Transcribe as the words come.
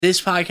This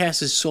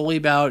podcast is solely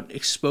about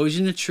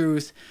exposing the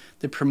truth,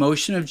 the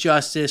promotion of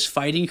justice,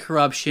 fighting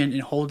corruption,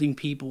 and holding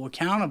people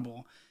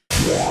accountable.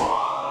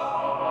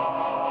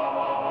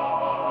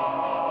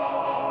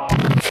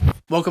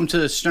 Welcome to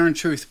the Stern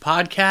Truth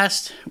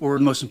Podcast, where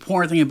the most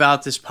important thing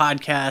about this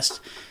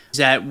podcast is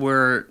that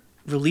we're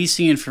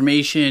releasing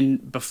information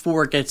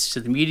before it gets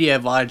to the media. I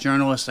have a lot of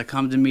journalists that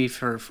come to me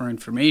for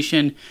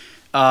information,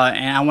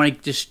 and I want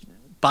to just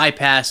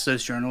bypass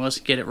those journalists,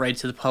 get it right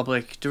to the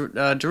public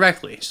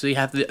directly. So you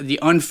have the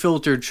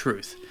unfiltered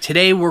truth.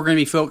 Today we're going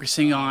to be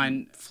focusing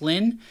on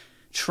Flynn,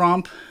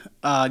 Trump,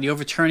 the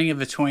overturning of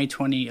the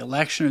 2020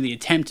 election, or the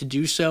attempt to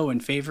do so in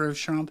favor of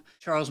Trump,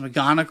 Charles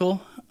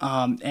Mcgonical,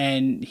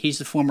 and he's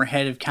the former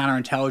head of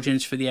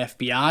Counterintelligence for the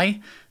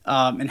FBI,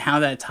 and how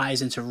that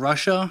ties into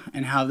Russia,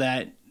 and how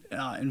that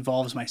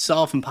involves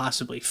myself and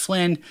possibly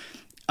Flynn.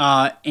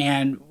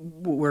 And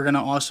we're going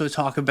to also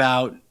talk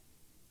about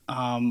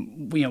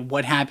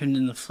what happened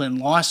in the Flynn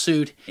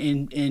lawsuit,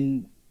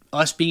 in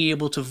us being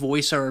able to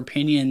voice our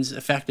opinions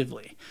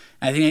effectively.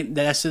 I think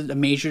that's a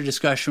major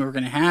discussion we're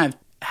going to have.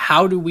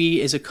 How do we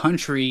as a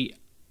country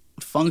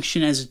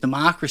function as a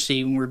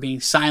democracy when we're being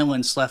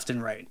silenced left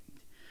and right?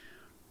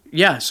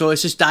 Yeah, so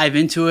let's just dive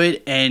into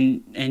it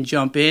and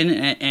jump in.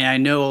 And I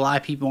know a lot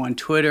of people on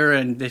Twitter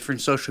and different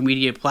social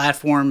media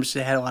platforms,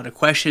 they had a lot of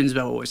questions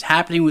about what was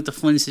happening with the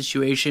Flynn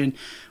situation,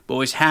 what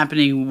was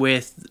happening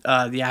with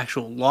the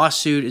actual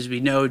lawsuit. As we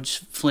know,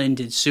 Flynn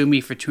did sue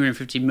me for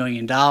 $250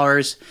 million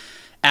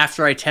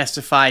after I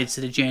testified to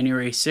the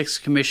January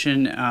 6th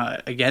Commission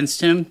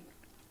against him.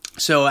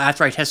 So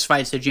after I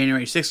testified to the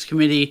January 6th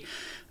Committee,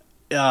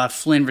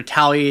 Flynn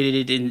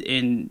retaliated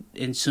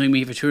in suing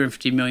me for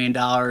 $250 million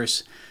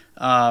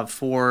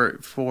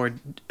for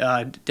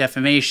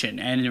defamation.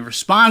 And in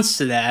response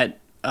to that,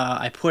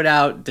 I put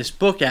out this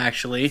book,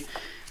 actually,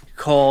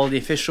 called The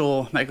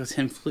Official Michael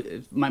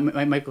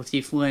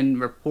T. Flynn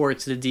Report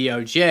to the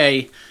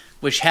DOJ,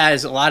 which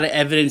has a lot of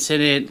evidence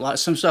in it.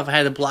 Some stuff I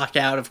had to block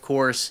out, of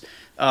course.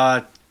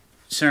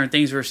 Certain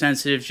things were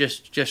sensitive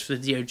just for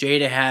the DOJ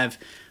to have.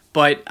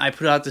 But I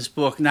put out this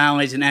book not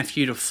only as an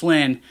FU to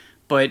Flynn,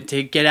 but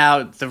to get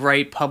out the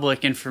right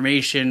public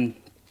information,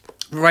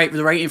 the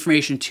right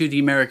information to the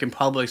American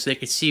public so they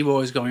could see what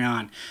was going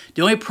on.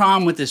 The only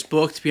problem with this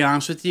book, to be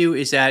honest with you,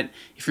 is that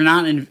if you're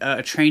not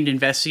a trained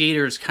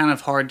investigator, it's kind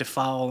of hard to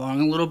follow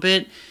along a little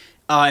bit.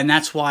 And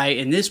that's why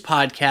in this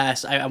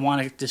podcast, I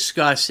want to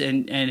discuss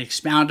and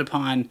expound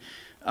upon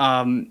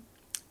some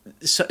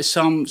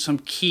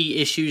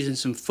key issues and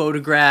some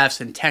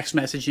photographs and text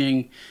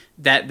messaging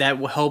that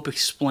will help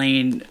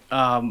explain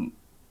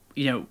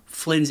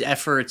Flynn's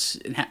efforts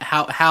and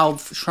how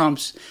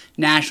Trump's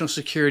national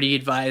security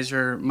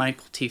advisor,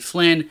 Michael T.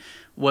 Flynn,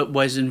 what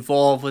was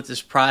involved with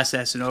this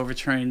process in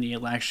overturning the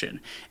election.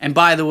 And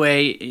by the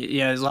way,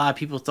 a lot of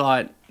people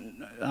thought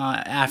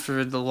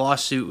after the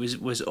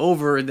lawsuit was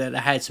over that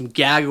I had some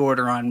gag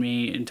order on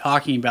me in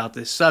talking about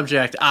this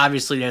subject.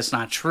 Obviously, that's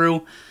not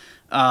true.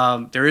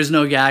 There is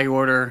no gag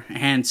order,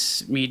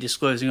 hence me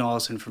disclosing all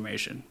this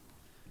information.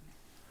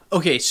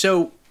 Okay,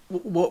 so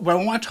what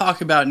I want to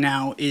talk about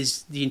now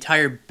is the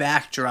entire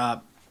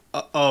backdrop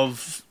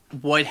of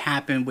what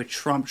happened with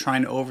Trump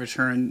trying to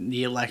overturn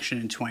the election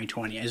in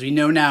 2020. As we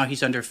know now,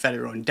 he's under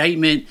federal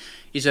indictment.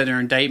 He's under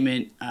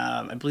indictment,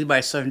 I believe, by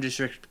Southern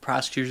District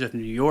Prosecutors of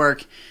New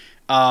York.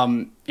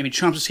 Trump's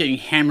just getting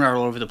hammered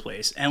all over the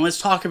place. And let's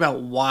talk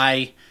about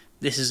why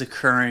this is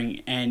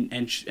occurring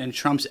and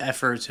Trump's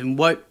efforts and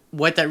what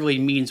that really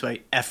means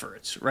by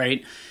efforts,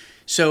 right?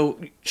 So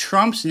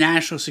Trump's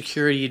national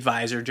security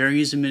advisor during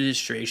his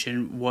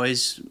administration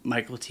was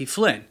Michael T.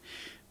 Flynn.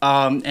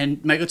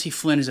 And Michael T.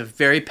 Flynn is a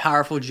very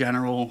powerful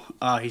general.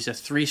 He's a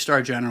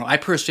 3-star general. I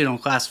personally don't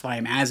classify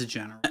him as a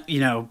general.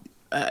 I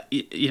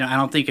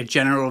don't think a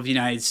general of the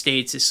United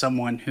States is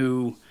someone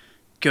who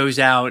goes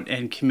out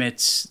and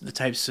commits the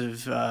types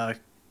of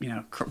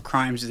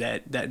crimes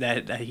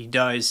that he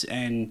does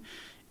and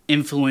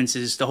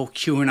influences the whole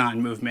QAnon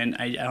movement.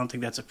 I don't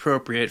think that's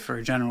appropriate for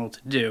a general to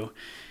do,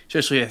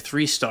 especially a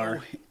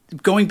 3-star.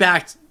 Going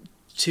back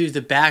to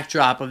the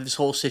backdrop of this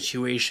whole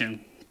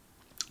situation,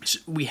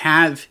 we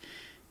have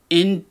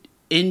in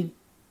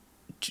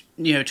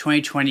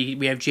 2020,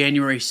 we have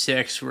January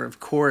 6th, where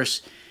of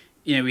course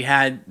we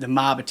had the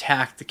mob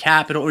attack the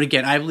Capitol. And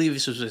again, I believe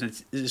this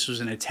was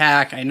an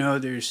attack. I know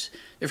there's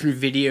different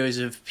videos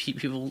of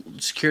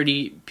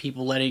security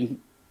people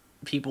letting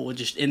people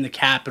just in the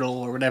Capitol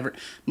or whatever.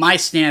 My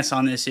stance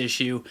on this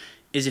issue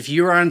is if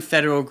you're on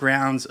federal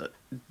grounds,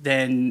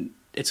 then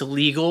it's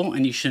illegal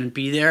and you shouldn't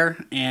be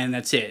there, and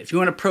that's it. If you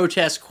want to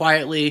protest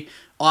quietly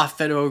off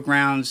federal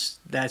grounds,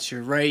 that's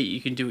your right.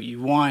 You can do what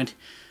you want,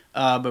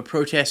 but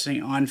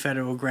protesting on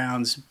federal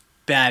grounds,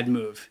 bad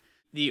move.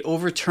 The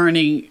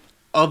overturning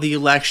of the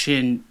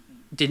election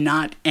did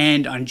not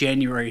end on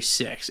January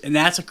 6th, and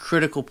that's a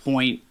critical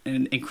point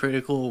and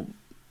critical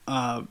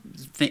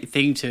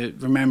thing to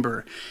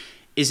remember,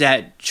 is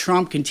that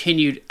Trump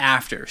continued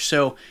after.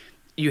 So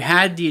you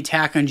had the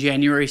attack on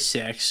January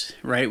 6th,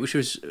 right, which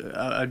was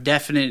a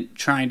definite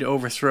trying to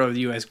overthrow the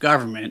U.S.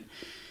 government.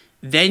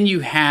 Then you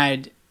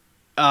had,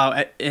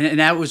 and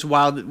that was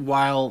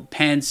while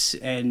Pence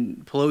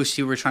and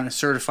Pelosi were trying to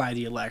certify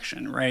the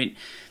election, right?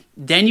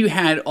 Then you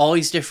had all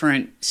these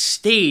different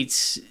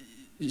states,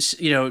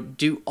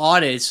 do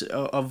audits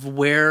of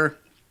where,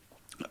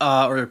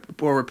 or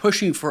were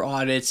pushing for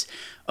audits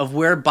of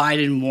where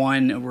Biden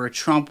won or where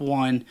Trump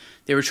won.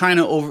 They were trying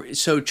to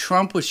so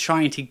Trump was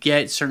trying to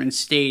get certain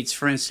states,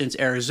 for instance,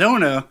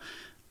 Arizona,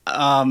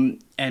 and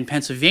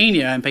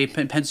Pennsylvania. And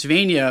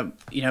Pennsylvania,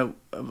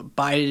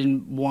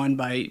 Biden won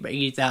by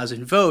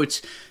 80,000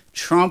 votes.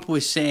 Trump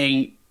was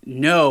saying,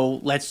 no,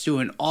 let's do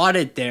an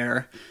audit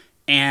there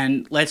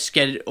and let's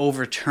get it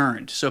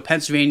overturned. So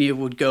Pennsylvania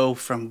would go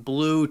from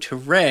blue to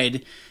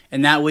red,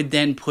 and that would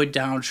then put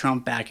Donald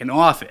Trump back in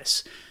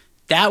office.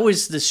 That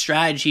was the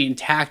strategy and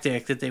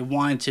tactic that they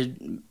wanted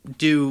to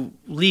do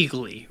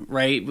legally,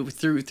 right?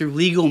 Through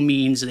legal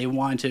means, they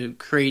wanted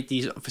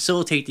to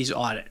facilitate these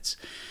audits.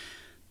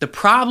 The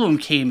problem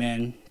came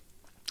in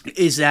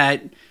is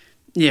that,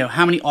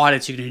 how many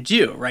audits you're going to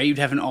do, right? You'd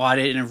have an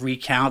audit and a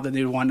recount, then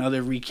they'd want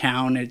another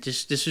recount.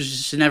 This was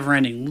just a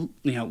never-ending,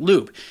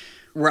 loop.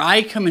 Where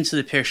I come into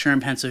the picture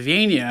in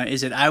Pennsylvania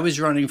is that I was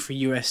running for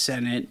U.S.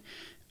 Senate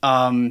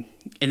in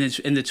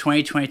the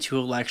 2022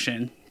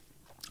 election.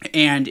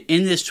 And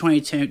in this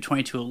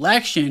 2022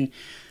 election,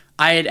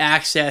 I had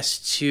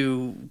access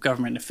to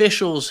government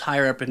officials,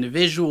 higher up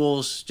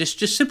individuals,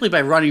 just simply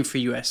by running for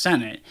U.S.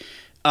 Senate.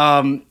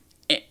 And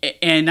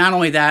not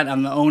only that,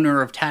 I'm the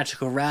owner of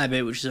Tactical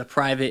Rabbit, which is a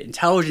private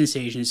intelligence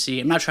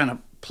agency. I'm not trying to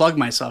plug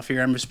myself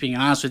here. I'm just being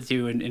honest with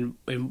you and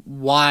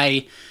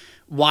why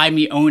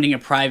me owning a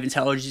private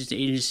intelligence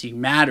agency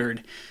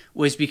mattered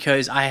was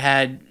because I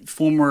had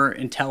former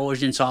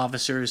intelligence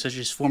officers such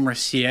as former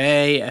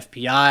CIA,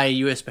 FBI,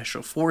 U.S.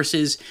 Special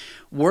Forces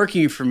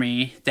working for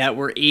me that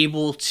were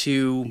able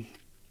to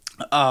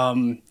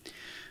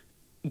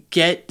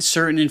get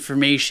certain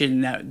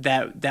information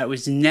that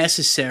was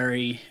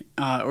necessary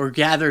or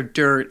gather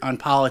dirt on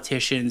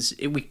politicians.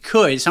 We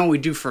could. It's not what we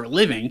do for a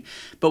living,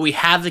 but we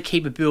have the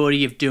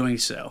capability of doing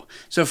so.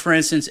 So, for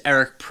instance,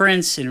 Eric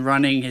Prince, in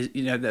running his,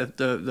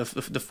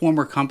 the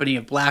former company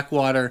of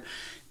Blackwater,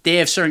 they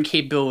have certain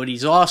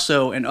capabilities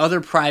also, and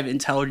other private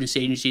intelligence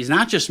agencies,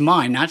 not just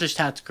mine, not just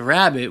Tactical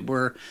Rabbit,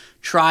 were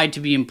tried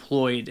to be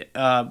employed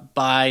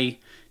by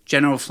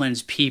General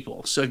Flynn's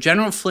people. So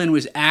General Flynn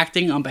was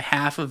acting on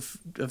behalf of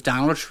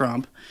Donald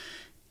Trump,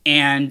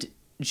 and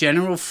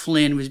General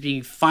Flynn was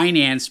being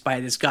financed by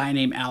this guy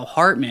named Al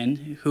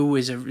Hartman, who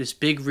was this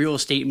big real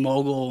estate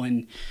mogul,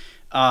 and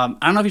I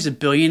don't know if he's a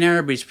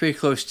billionaire, but he's pretty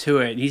close to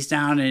it. He's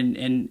down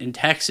in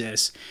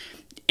Texas,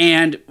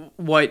 and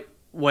what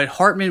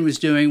Hartman was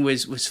doing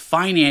was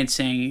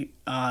financing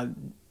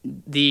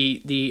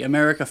the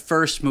America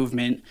First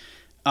movement,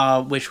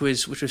 which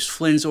was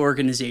Flynn's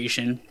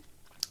organization.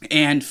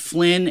 And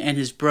Flynn and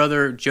his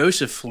brother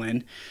Joseph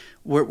Flynn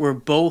were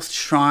both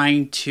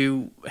trying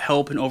to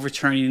help in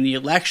overturning the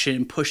election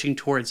and pushing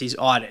towards these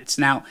audits.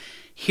 Now,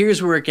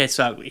 here's where it gets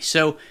ugly.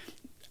 So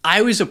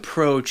I was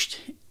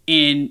approached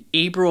in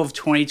April of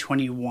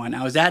 2021.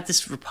 I was at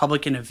this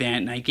Republican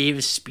event, and I gave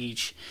a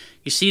speech.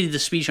 You see the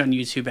speech on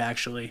YouTube,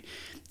 actually.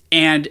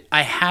 And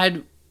I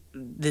had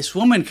this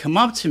woman come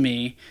up to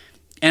me,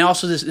 and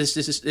also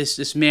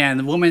this man.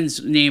 The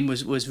woman's name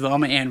was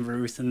Velma Ann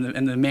Ruth, and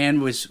the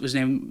man was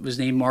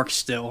named Mark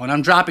Still. And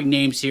I'm dropping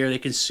names here; they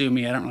can sue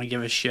me. I don't really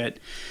give a shit.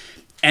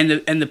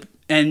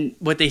 And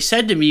what they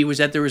said to me was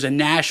that there was a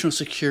national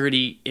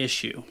security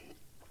issue.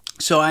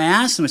 So I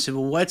asked them. I said,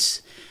 "Well,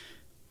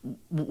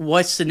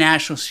 what's the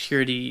national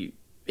security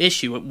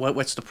issue?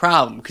 What's the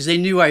problem?" Because they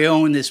knew I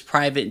owned this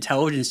private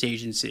intelligence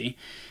agency,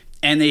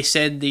 and they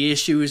said the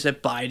issue is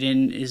that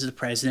Biden is the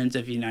president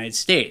of the United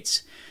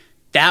States.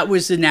 That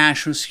was the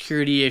national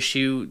security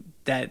issue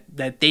that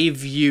they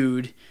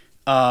viewed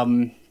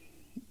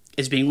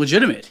as being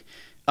legitimate.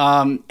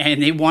 And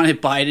they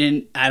wanted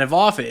Biden out of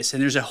office.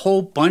 And there's a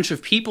whole bunch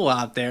of people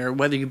out there,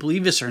 whether you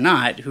believe this or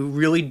not, who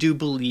really do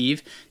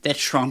believe that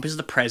Trump is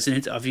the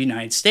president of the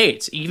United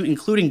States, even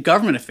including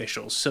government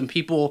officials. Some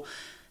people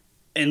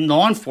in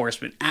law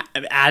enforcement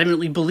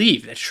adamantly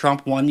believe that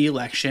Trump won the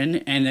election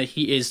and that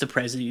he is the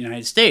president of the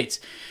United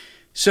States.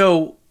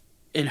 So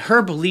in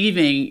her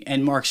believing,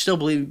 and Mark still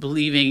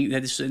believing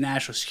that this is a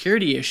national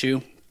security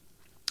issue,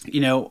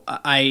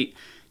 I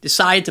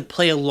decided to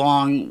play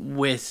along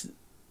with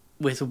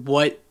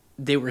what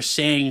they were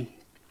saying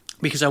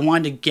because I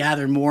wanted to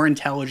gather more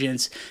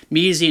intelligence.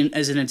 Me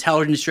as an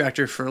intelligence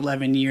director for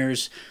 11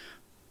 years,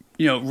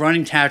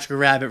 running Tactical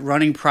Rabbit,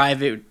 running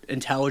private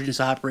intelligence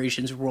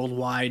operations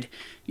worldwide,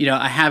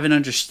 I have an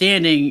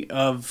understanding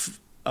of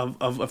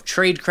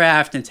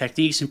tradecraft and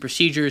techniques and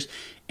procedures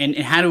and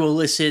how to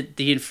elicit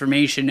the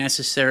information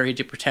necessary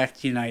to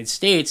protect the United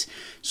States.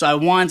 So I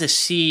wanted to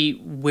see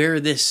where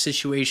this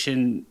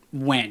situation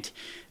went.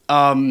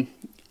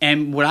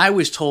 And what I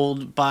was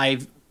told by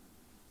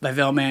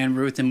Velma Ann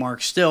Ruth and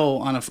Mark Still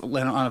on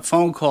a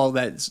phone call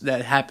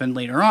that happened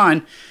later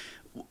on,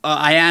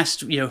 I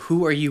asked,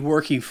 who are you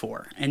working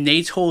for? And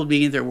they told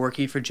me they're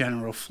working for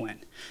General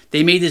Flynn.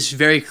 They made this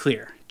very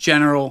clear,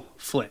 General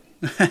Flynn.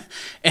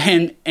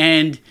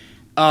 and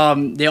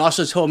they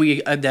also told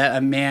me that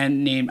a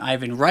man named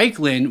Ivan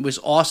Reichland was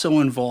also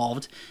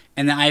involved,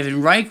 and that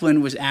Ivan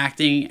Reichland was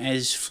acting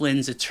as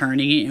Flynn's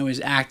attorney and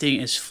was acting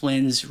as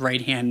Flynn's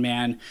right-hand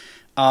man,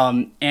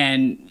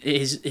 and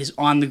his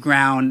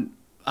on-the-ground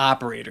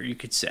operator, you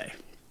could say.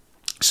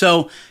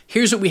 So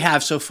here's what we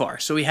have so far.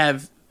 So we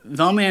have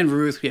Velma and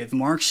Ruth, we have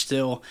Mark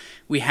Still,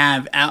 we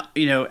have,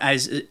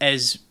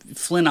 as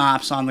Flynn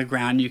ops on the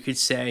ground, you could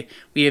say.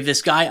 We have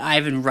this guy,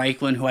 Ivan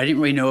Reichland, who I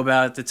didn't really know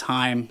about at the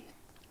time.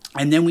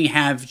 And then we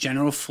have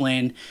General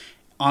Flynn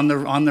on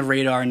the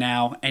radar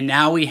now. And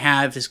now we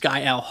have this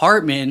guy, Al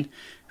Hartman,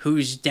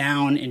 who's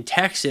down in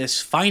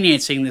Texas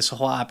financing this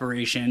whole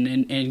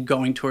operation and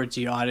going towards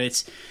the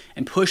audits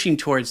and pushing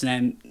towards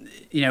them.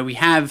 We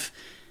have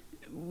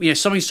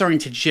somebody starting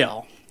to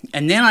gel.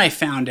 And then I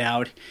found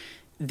out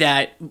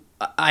that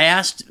I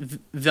asked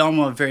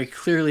Velma very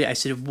clearly, I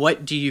said,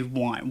 what do you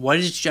want? What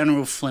does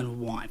General Flynn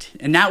want?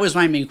 And that was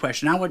my main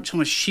question. Not what so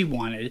much she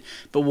wanted,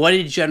 but what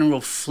did General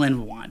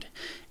Flynn want?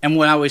 And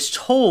what I was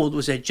told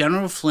was that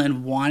General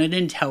Flynn wanted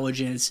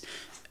intelligence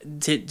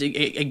to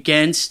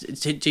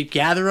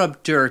gather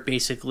up dirt,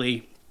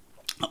 basically,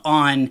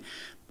 on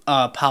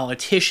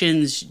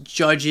politicians,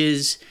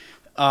 judges,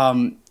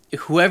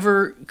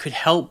 whoever could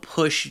help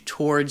push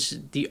towards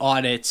the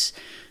audits.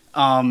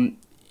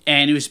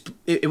 And it was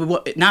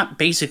not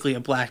basically a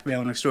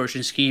blackmail and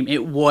extortion scheme.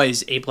 It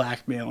was a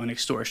blackmail and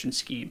extortion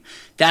scheme.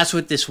 That's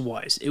what this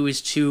was. It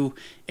was to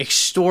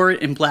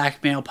extort and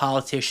blackmail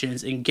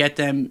politicians and get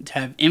them to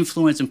have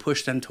influence and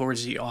push them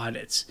towards the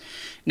audits.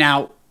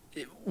 Now,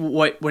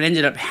 what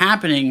ended up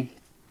happening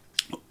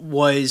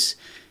was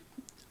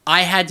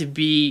I had to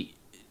be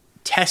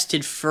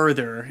tested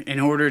further in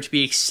order to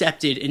be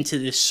accepted into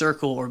this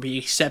circle or be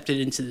accepted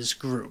into this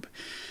group.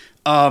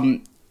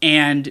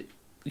 And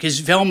because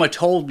Velma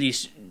told me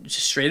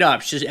straight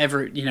up, she says,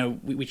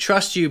 we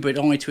trust you, but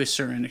only to a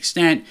certain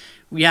extent.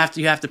 You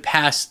have to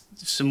pass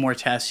some more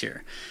tests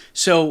here.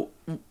 So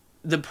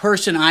the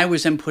person I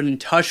was then put in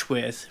touch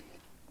with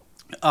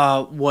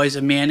was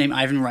a man named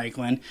Ivan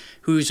Reichland,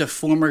 who's a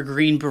former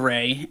Green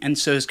Beret. And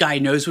so this guy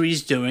knows what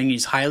he's doing.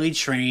 He's highly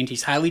trained.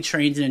 He's highly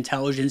trained in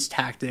intelligence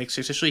tactics,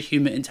 especially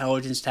human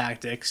intelligence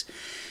tactics.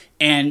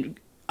 And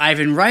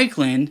Ivan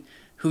Reichland,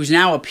 who's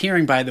now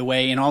appearing, by the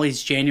way, in all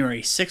these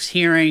January 6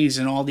 hearings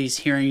and all these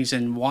hearings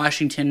in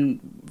Washington.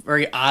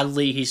 Very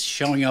oddly, he's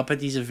showing up at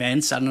these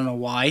events. I don't know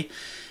why.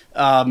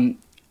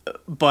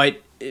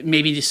 But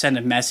maybe to send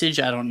a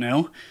message. I don't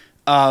know.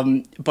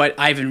 But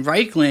Ivan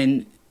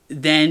Reichland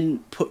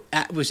then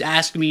was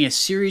asking me a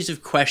series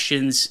of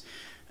questions.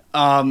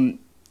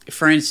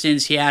 For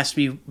instance, he asked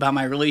me about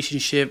my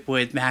relationship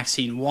with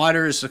Maxine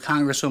Waters, the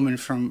congresswoman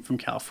from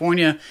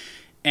California,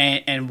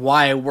 and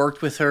why I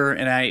worked with her.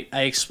 And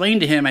I explained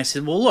to him, I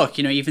said, well, look,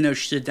 even though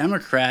she's a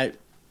Democrat,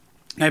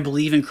 I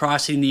believe in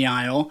crossing the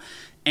aisle.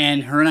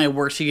 And her and I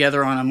worked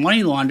together on a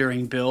money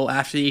laundering bill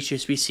after the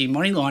HSBC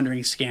money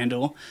laundering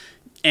scandal.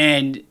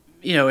 And,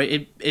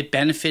 it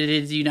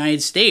benefited the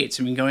United States.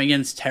 I mean, going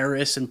against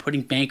terrorists and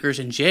putting bankers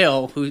in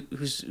jail,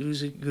 who's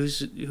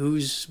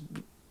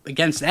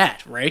against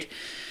that, right?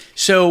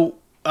 So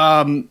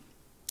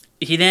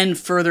he then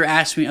further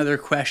asked me other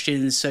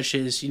questions, such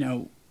as,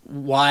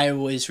 why I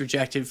was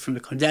rejected from the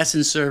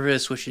clandestine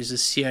service, which is the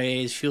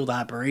CIA's field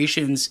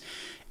operations.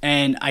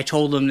 And I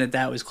told him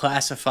that was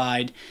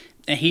classified.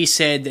 And he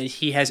said that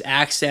he has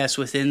access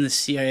within the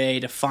CIA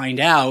to find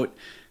out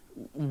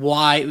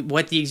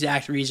what the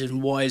exact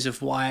reason was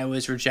of why I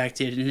was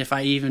rejected, and if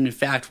I even, in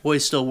fact,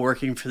 was still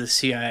working for the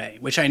CIA,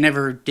 which I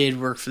never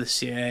did work for the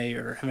CIA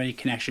or have any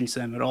connections to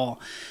them at all.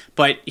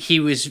 But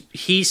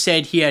he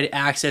said he had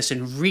access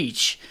and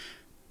reach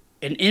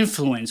and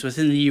influence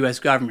within the U.S.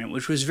 government,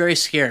 which was very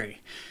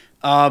scary.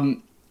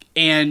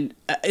 And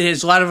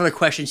there's a lot of other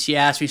questions he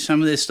asked me.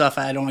 Some of this stuff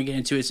I don't want to get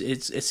into.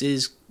 It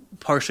is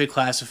partially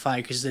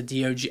classified because the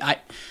DOJ.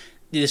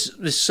 This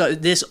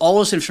all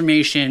this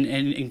information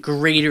in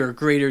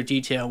greater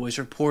detail was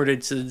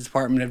reported to the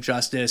Department of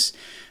Justice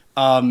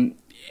and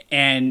the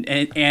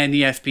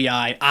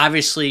FBI.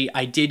 Obviously,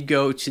 I did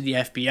go to the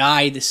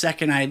FBI the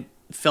second I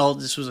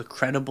felt this was a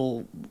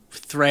credible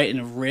threat and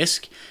a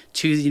risk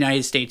to the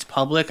United States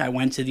public. I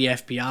went to the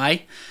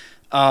FBI.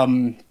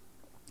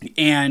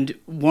 And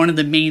one of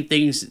the main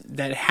things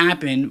that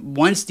happened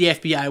once the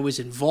FBI was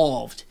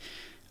involved,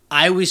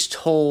 I was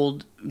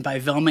told by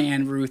Velma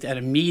and Ruth at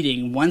a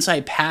meeting, once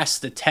I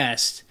passed the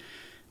test,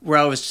 where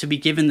I was to be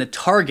given the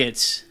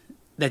targets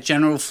that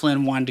General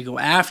Flynn wanted to go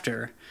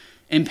after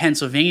in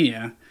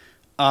Pennsylvania,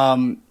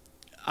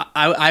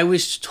 I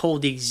was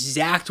told the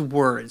exact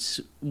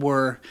words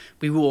were,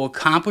 "We will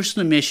accomplish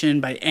the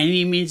mission by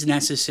any means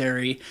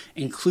necessary,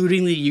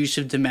 including the use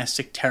of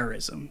domestic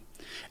terrorism."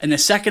 And the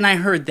second I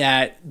heard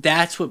that,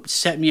 that's what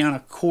set me on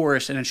a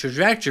course and a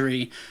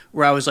trajectory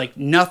where I was like,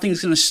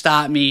 nothing's going to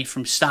stop me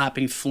from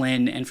stopping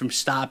Flynn and from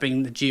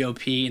stopping the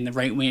GOP and the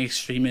right-wing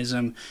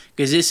extremism,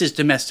 because this is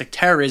domestic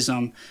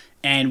terrorism,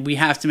 and we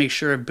have to make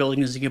sure a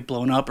building doesn't get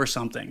blown up or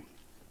something.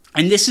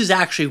 And this is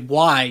actually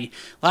why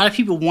a lot of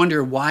people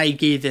wonder why I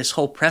gave this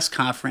whole press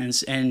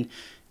conference and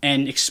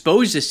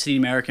exposed this to the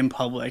American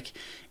public.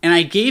 And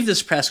I gave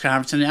this press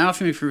conference, and I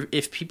don't know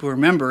if people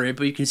remember it,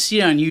 but you can see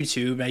it on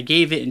YouTube. I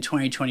gave it in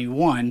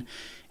 2021,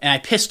 and I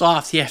pissed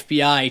off the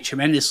FBI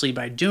tremendously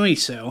by doing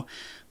so.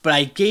 But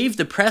I gave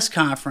the press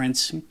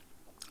conference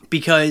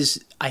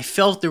because I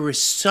felt there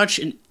was such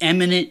an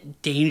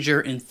imminent danger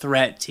and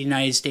threat to the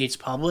United States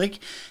public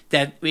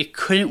that it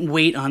couldn't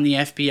wait on the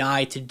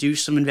FBI to do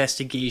some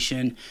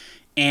investigation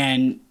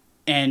and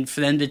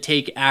for them to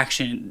take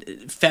action.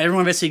 Federal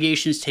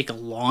investigations take a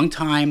long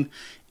time,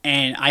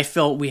 and I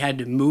felt we had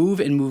to move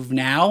and move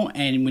now.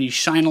 And when you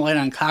shine a light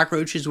on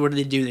cockroaches, what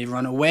do? They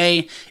run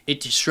away. It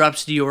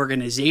disrupts the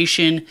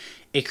organization.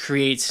 It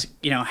creates,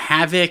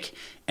 havoc,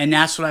 and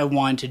that's what I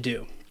wanted to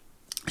do.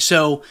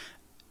 So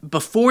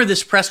before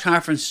this press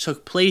conference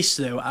took place,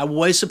 though, I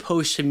was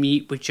supposed to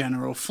meet with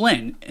General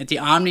Flynn at the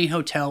Omni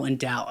Hotel in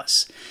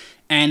Dallas.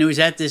 And it was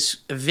at this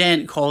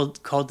event called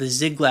the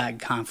Ziglag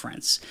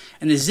Conference.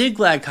 And the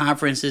Ziglag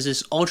Conference is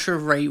this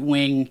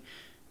ultra-right-wing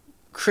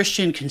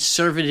Christian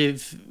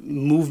conservative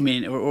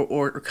movement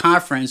or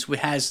conference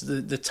which has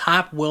the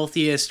top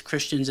wealthiest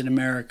Christians in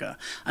America.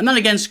 I'm not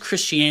against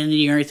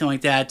Christianity or anything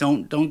like that.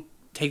 Don't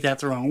take that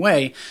the wrong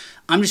way.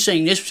 I'm just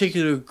saying this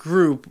particular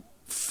group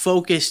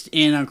focused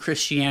in on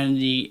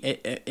Christianity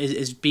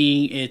as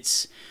being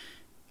its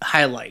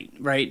highlight,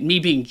 right? Me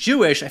being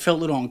Jewish, I felt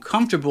a little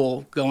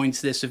uncomfortable going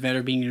to this event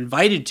or being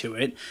invited to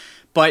it,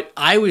 but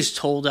I was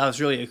told I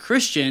was really a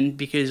Christian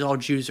because all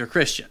Jews are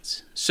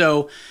Christians.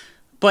 So,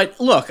 but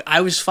look,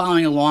 I was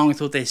following along with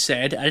what they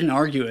said. I didn't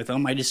argue with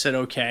them. I just said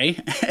okay.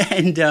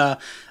 And I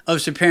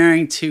was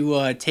preparing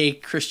to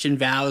take Christian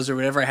vows or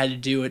whatever I had to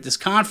do at this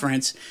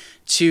conference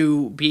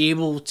to be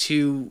able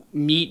to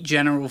meet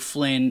General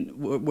Flynn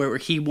where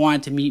he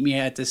wanted to meet me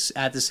at this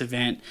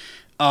event,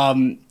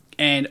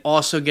 and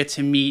also get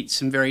to meet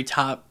some very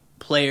top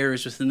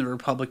players within the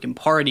Republican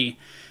Party.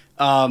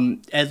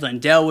 Ed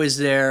Lindell was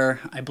there.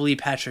 I believe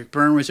Patrick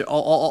Byrne was there.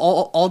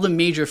 All the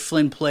major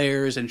Flynn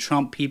players and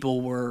Trump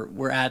people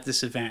were at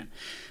this event.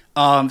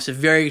 It's a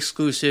very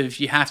exclusive.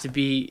 You have to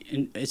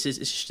be. It's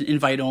just an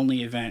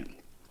invite-only event.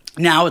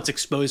 Now it's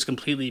exposed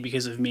completely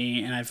because of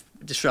me, and I've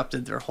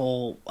disrupted their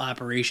whole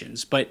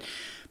operations. But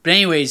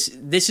anyways,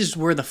 this is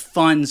where the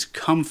funds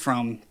come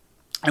from.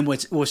 And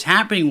what's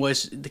happening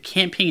was the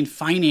campaign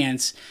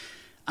finance.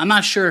 I'm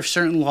not sure if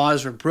certain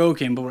laws were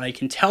broken, but what I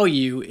can tell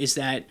you is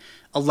that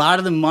a lot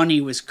of the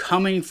money was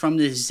coming from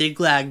the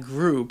Ziglag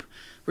group.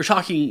 We're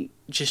talking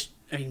just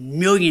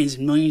millions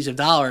and millions of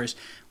dollars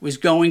was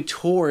going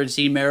towards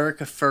the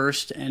America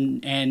First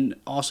and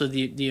also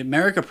the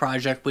America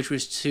Project, which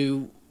was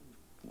to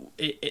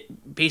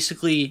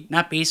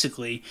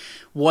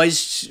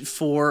was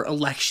for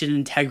election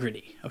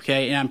integrity,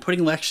 okay? And I'm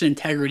putting election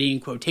integrity in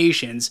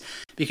quotations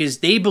because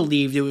they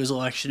believed it was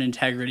election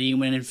integrity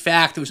when in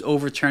fact it was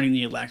overturning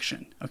the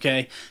election,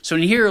 okay? So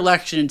when you hear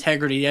election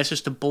integrity, that's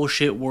just a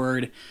bullshit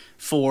word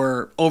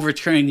for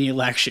overturning the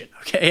election,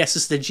 okay? That's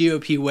just the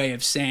GOP way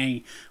of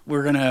saying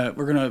we're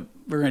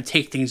gonna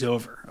take things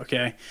over,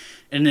 okay?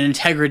 And then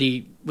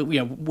integrity,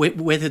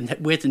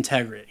 with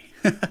integrity.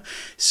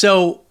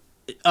 So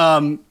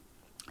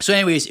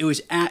anyways, it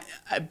was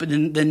but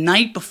the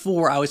night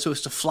before I was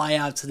supposed to fly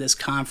out to this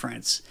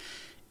conference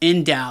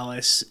in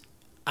Dallas,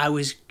 I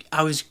was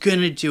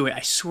gonna do it.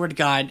 I swear to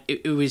God,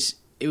 it was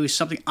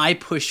something I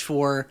pushed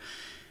for,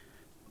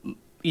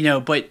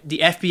 but the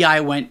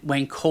FBI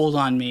went cold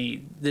on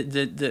me.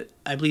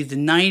 I believe the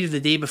night of the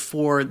day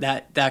before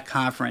that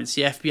conference,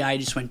 the FBI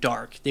just went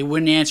dark. They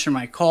wouldn't answer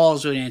my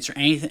calls, wouldn't answer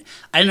anything.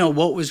 I didn't know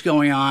what was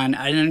going on.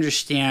 I didn't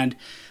understand.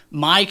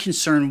 My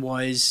concern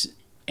was,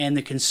 and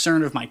the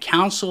concern of my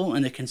counsel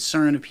and the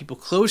concern of people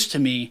close to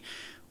me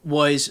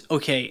was,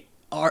 okay,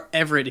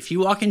 Everett, if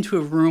you walk into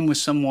a room with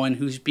someone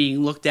who's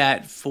being looked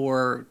at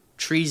for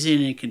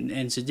treason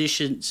and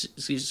sedition,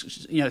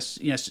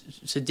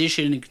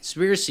 sedition and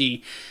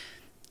conspiracy,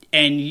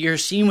 and you're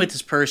seen with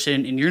this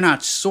person and you're not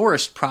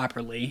sourced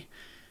properly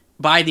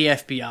by the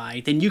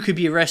FBI, then you could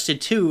be arrested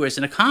too as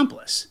an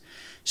accomplice.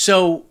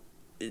 So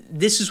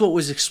this is what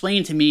was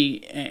explained to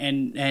me,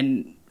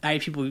 and I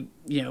had people,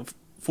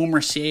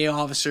 former CIA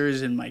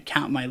officers and my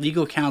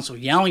legal counsel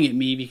yelling at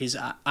me because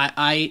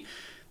I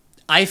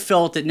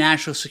felt that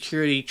national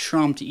security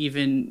trumped is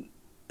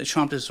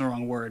the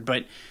wrong word,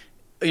 but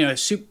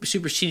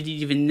superseded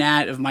even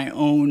that of my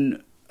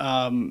own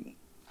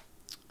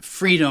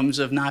freedoms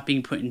of not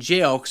being put in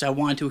jail because I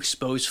wanted to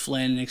expose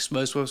Flynn and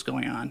expose what was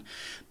going on.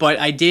 But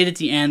I did at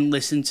the end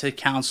listen to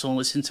counsel,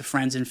 listen to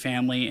friends and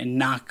family, and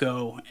not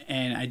go,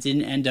 and I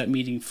didn't end up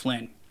meeting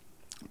Flynn.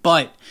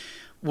 But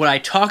what I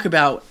talk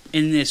about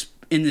in this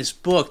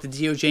book, the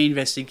DOJ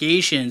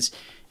investigations,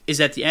 is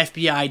that the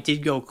FBI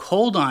did go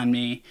cold on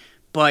me,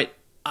 but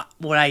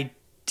what I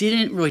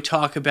didn't really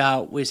talk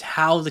about was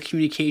how the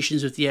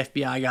communications with the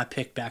FBI got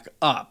picked back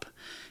up.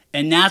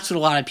 And that's what a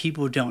lot of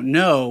people don't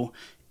know,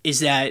 is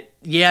that,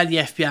 yeah, the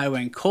FBI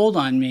went cold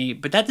on me,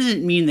 but that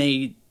doesn't mean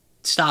they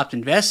stopped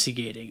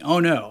investigating. Oh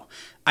no.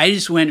 I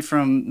just went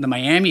from the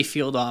Miami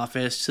field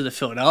office to the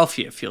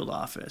Philadelphia field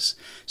office.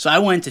 So I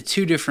went to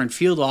two different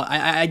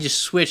I just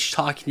switched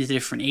talking to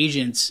different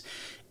agents.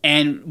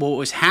 And what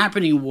was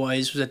happening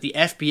was that the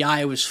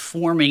FBI was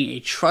forming a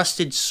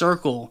trusted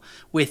circle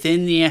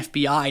within the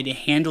FBI to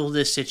handle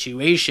this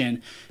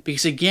situation.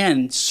 Because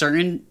again,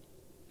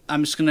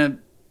 I'm just going to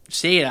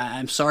say it,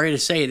 I'm sorry to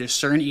say, there's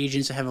certain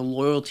agents that have a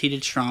loyalty to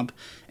Trump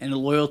and a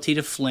loyalty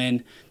to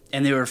Flynn,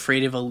 and they were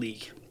afraid of a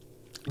leak.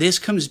 This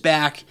comes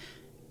back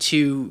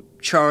to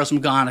Charles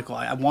Mcgonical.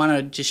 I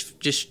want to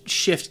just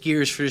shift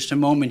gears for just a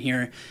moment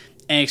here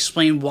and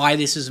explain why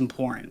this is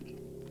important.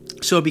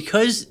 So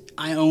because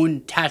I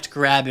own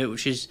Tactical Rabbit,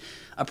 which is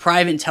a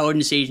private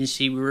intelligence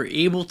agency, we were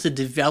able to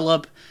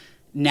develop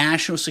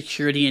national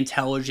security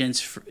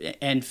intelligence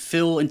and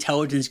fill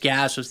intelligence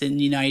gaps within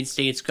the United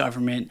States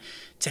government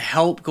to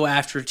help go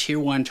after tier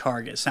 1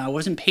 targets. Now, I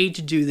wasn't paid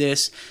to do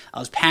this. I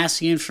was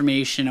passing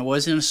information. I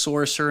wasn't a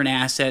source or an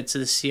asset to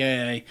the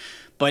CIA,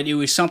 but it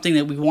was something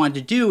that we wanted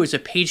to do as a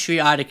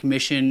patriotic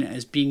mission.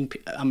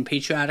 I'm a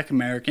patriotic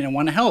American. I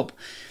want to help.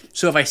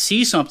 So if I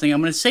see something, I'm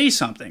going to say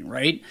something,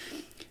 right?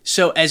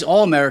 So as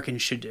all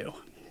Americans should do,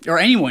 or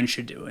anyone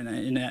should do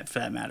in that, for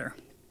that matter.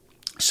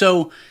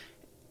 So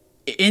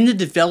in the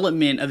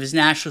development of his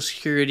national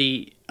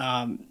security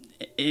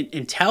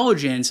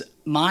intelligence,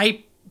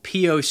 my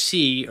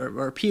POC,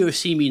 or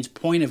POC means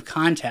point of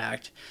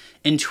contact,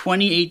 in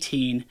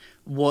 2018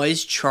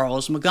 was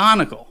Charles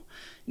Mcgonical.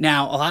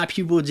 Now, a lot of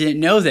people didn't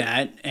know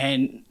that,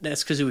 and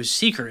that's because it was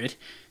secret.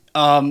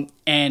 And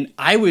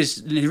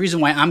the reason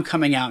why I'm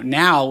coming out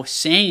now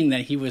saying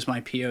that he was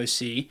my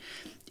POC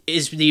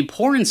is the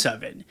importance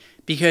of it.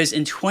 Because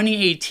in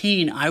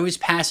 2018, I was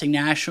passing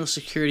national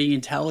security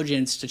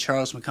intelligence to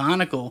Charles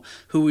Mcgonical,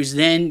 who was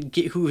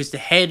the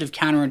head of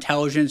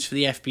counterintelligence for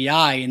the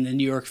FBI in the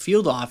New York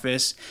field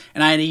office,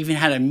 and I had even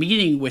had a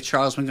meeting with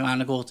Charles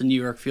Mcgonical at the New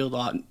York field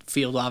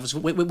office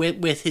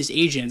with his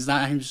agents,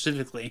 not him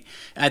specifically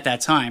at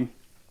that time.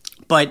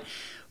 But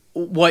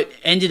what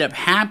ended up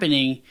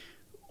happening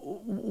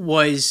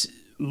was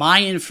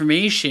my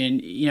information.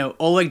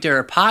 Oleg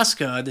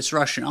Deripaska, this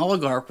Russian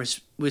oligarch,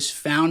 was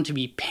found to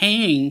be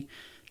paying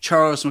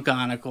Charles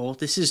Mcgonical.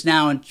 This is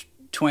now in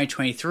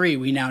 2023.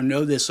 We now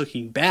know this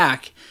looking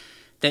back,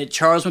 that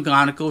Charles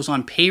Mcgonical was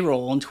on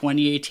payroll in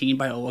 2018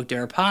 by Oleg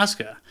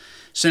Deripaska.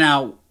 So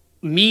now,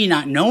 me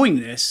not knowing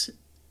this,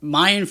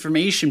 my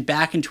information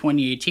back in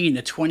 2018,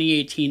 the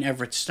 2018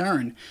 Everett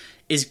Stern,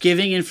 is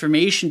giving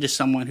information to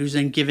someone who's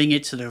then giving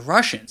it to the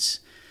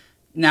Russians.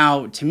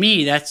 Now, to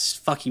me, that's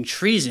fucking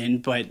treason,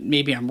 but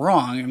maybe I'm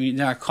wrong. I mean,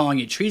 they're not calling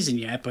it treason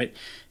yet, but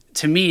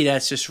to me,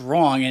 that's just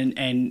wrong.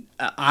 And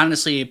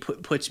honestly, it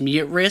puts me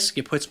at risk,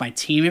 it puts my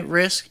team at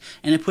risk,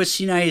 and it puts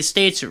the United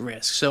States at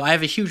risk. So I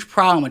have a huge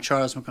problem with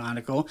Charles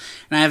Mcgonical,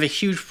 and I have a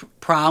huge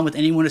problem with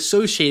anyone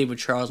associated with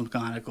Charles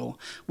Mcgonical,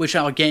 which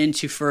I'll get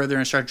into further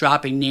and start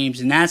dropping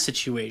names in that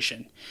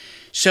situation.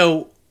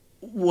 So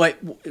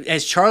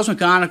as Charles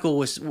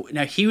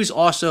Mcgonical he was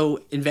also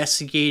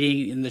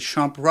investigating in the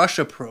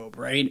Trump-Russia probe,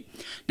 right?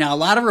 Now, a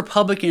lot of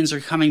Republicans are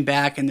coming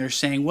back and they're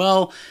saying,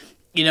 well,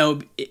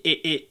 because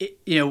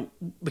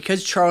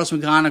Charles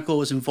Mcgonical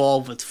was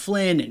involved with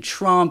Flynn and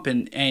Trump,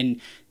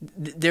 and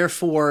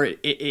therefore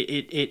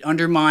it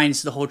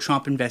undermines the whole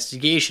Trump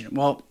investigation.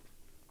 Well,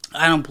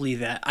 I don't believe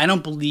that. I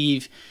don't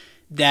believe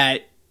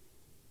that.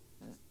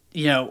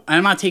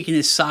 I'm not taking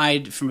this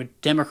side from a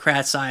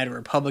Democrat side or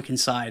Republican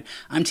side.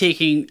 I'm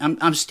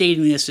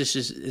stating this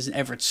as an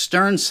Everett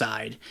Stern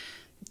side.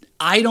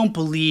 I don't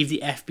believe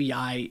the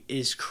FBI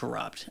is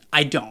corrupt.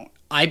 I don't.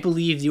 I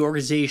believe the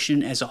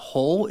organization as a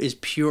whole is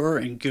pure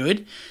and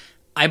good.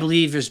 I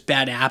believe there's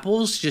bad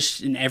apples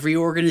just in every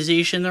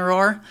organization there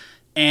are.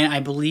 And I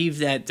believe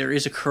that there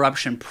is a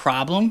corruption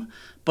problem,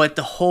 but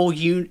the whole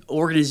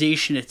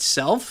organization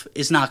itself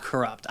is not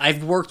corrupt.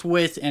 I've worked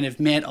with and have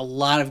met a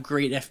lot of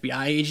great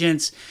FBI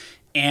agents,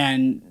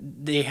 and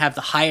they have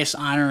the highest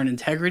honor and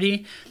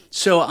integrity.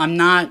 So I'm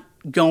not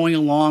going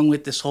along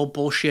with this whole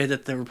bullshit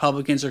that the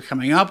Republicans are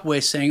coming up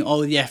with, saying,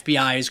 oh, the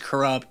FBI is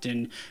corrupt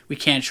and we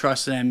can't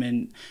trust them,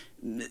 and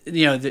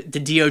the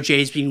DOJ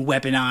is being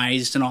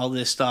weaponized and all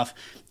this stuff.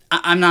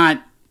 I'm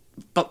not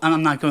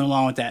going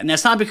along with that. And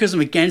that's not because I'm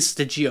against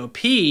the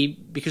GOP,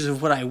 because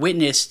of what I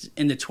witnessed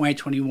in the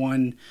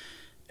 2021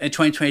 and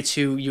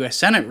 2022 U.S.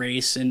 Senate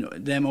race and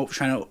them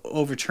trying to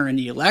overturn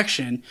the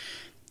election.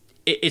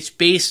 It's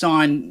based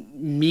on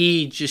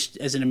me just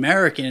as an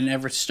American and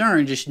Everett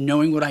Stern, just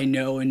knowing what I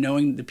know and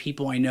knowing the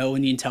people I know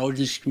in the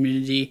intelligence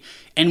community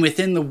and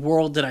within the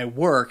world that I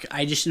work.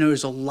 I just know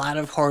there's a lot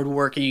of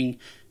hardworking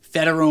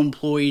federal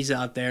employees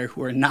out there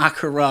who are not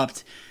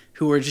corrupt,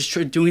 who are just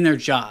doing their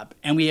job.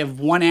 And we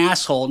have one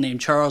asshole named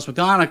Charles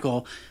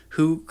Mcgonical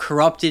who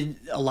corrupted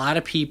a lot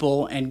of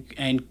people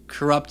and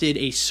corrupted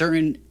a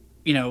certain,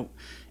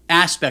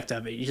 aspect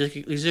of it.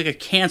 He's like a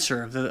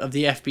cancer of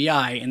the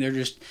FBI, and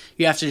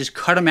you have to just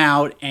cut him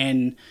out,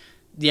 and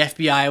the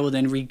FBI will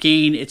then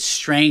regain its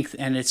strength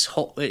and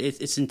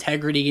its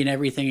integrity and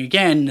everything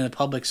again in the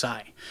public's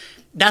eye.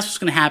 That's what's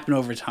going to happen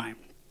over time.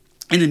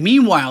 In the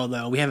meanwhile,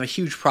 though, we have a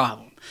huge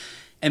problem.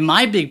 And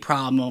my big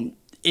problem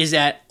is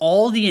that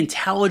all the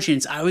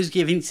intelligence I was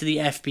giving to the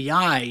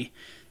FBI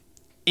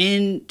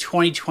in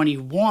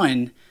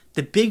 2021,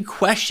 the big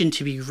question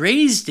to be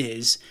raised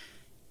is,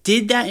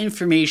 did that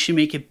information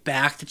make it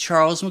back to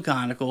Charles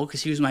Mcgonical,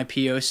 because he was my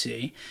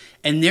POC,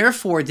 and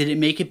therefore did it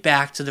make it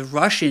back to the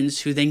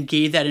Russians, who then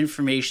gave that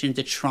information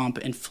to Trump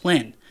and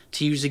Flynn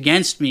to use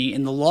against me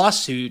in the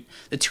lawsuit,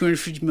 the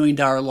 $250 million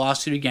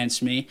lawsuit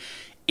against me,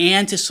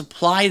 and to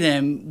supply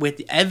them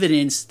with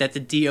evidence that the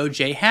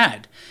DOJ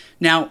had.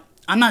 Now,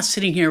 I'm not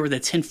sitting here with a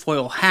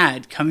tinfoil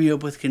hat coming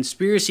up with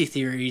conspiracy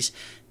theories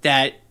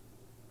that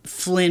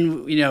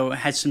Flynn,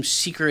 had some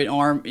secret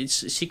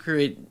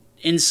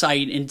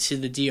insight into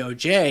the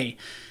DOJ.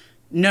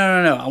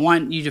 No. I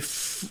want you to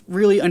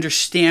really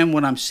understand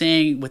what I'm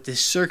saying with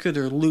this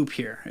circular loop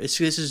here. This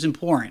is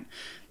important.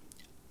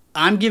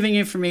 I'm giving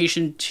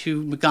information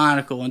to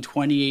Mcgonical in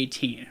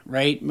 2018,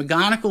 right?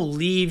 Mcgonical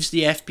leaves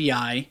the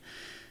FBI,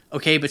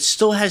 okay, but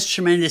still has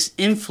tremendous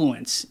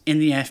influence in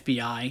the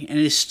FBI and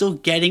is still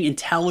getting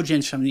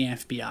intelligence from the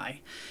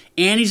FBI.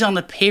 And he's on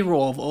the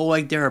payroll of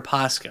Oleg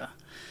Deripaska.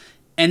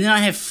 And then I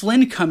have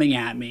Flynn coming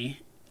at me.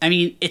 I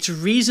mean, it's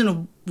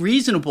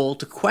reasonable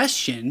to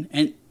question,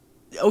 and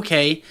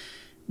okay,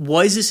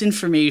 was this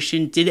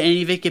information, did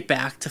any of it get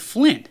back to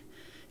Flynn?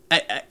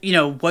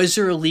 Was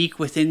there a leak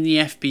within the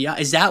FBI?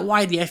 Is that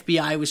why the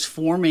FBI was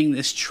forming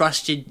this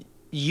trusted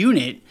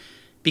unit?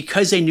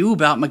 Because they knew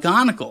about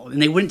Mcgonical,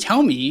 and they wouldn't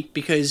tell me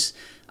because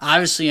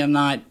obviously I'm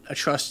not a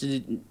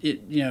trusted,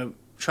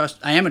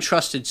 I am a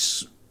trusted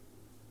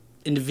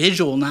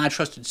individual, not a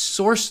trusted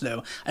source,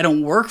 though. I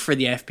don't work for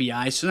the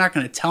FBI, so they're not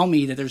going to tell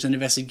me that there's an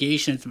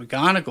investigation into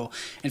Mcgonical.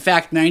 In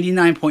fact,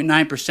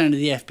 99.9% of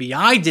the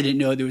FBI didn't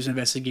know there was an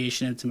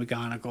investigation into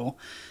Mcgonical.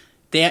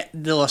 The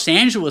Los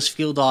Angeles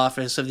field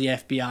office of the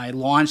FBI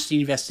launched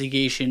the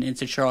investigation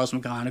into Charles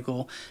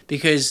Mcgonical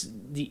because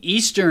the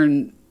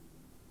Eastern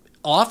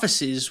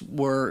offices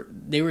were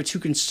too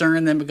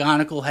concerned that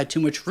Mcgonical had too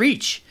much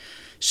reach.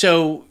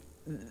 So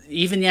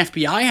even the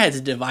FBI had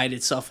to divide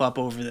itself up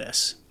over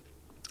this.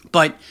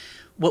 But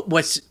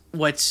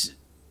what's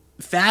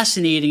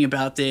fascinating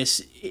about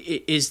this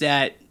is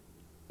that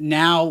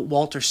now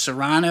Walter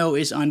Serrano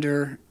is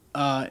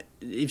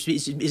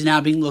is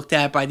now being looked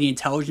at by the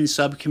Intelligence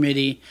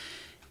Subcommittee,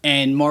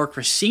 and Mark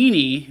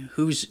Rossini,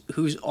 who's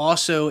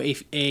also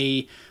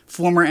a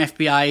former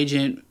FBI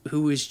agent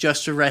who was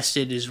just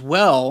arrested as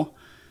well.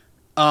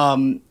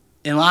 And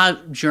a lot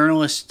of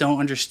journalists don't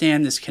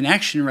understand this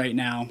connection right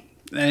now,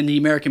 and the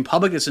American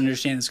public doesn't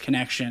understand this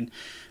connection.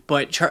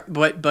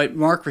 But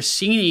Mark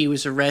Rossini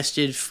was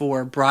arrested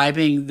for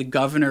bribing the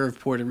governor of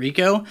Puerto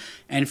Rico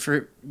and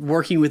for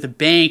working with a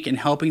bank and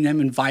helping them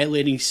in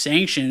violating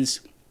sanctions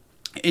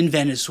in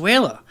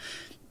Venezuela.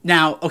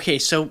 Now, okay,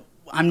 so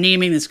I'm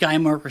naming this guy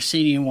Mark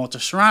Rossini and Walter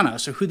Serrano.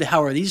 So who the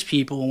hell are these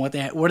people, and what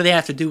do they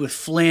have to do with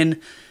Flynn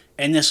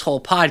and this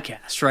whole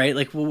podcast, right?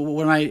 Like,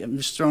 what am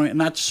I'm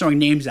not just throwing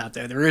names out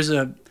there. There's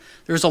a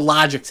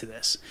logic to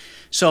this.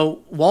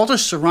 So Walter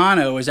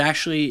Serrano is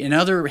actually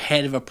another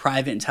head of a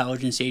private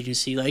intelligence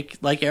agency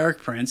like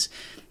Eric Prince.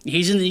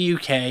 He's in the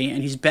UK,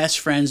 and he's best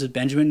friends with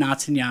Benjamin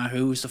Netanyahu,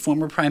 who's the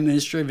former prime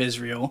minister of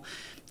Israel,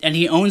 and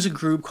he owns a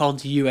group called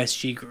the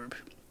USG Group.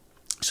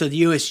 So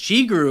the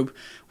USG Group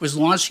was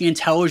launching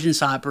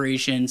intelligence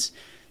operations,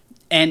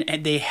 and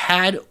they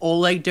had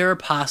Oleg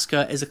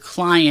Deripaska as a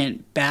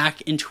client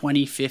back in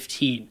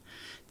 2015.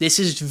 This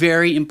is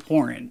very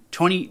important.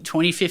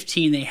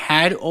 2015, they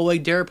had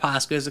Oleg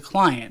Deripaska as a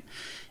client,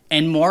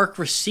 and Mark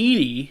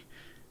Rossini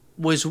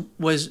was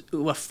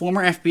a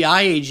former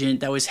FBI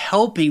agent that was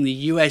helping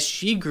the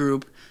USG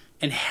Group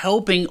and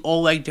helping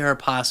Oleg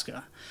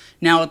Deripaska.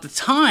 Now, at the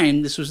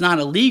time, this was not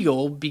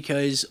illegal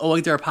because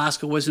Oleg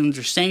Deripaska wasn't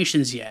under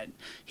sanctions yet.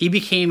 He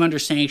became under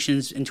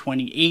sanctions in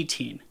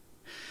 2018.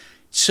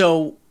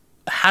 So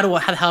how do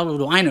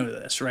I know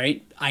this,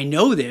 right? I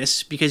know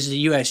this because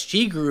the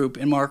USG Group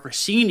and Mark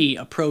Rossini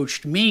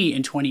approached me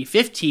in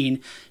 2015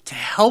 to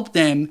help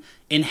them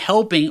in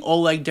helping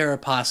Oleg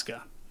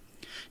Deripaska.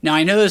 Now,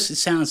 I know this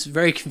sounds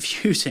very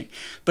confusing,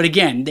 but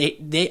again,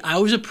 I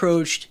was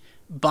approached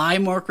by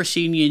Mark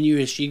Rossini and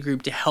USG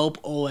Group to help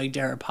Oleg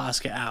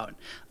Deripaska out.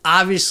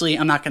 Obviously,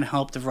 I'm not going to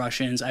help the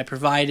Russians. I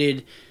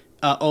provided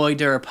Oleg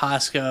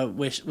Deripaska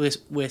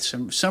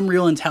with some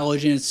real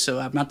intelligence, so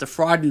I'm not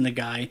defrauding the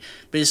guy.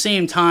 But at the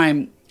same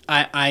time,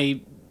 I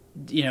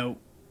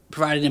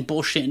provided him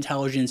bullshit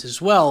intelligence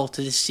as well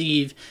to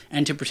deceive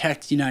and to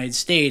protect the United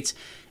States.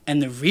 And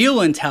the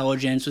real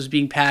intelligence was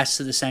being passed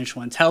to the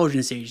Central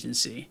Intelligence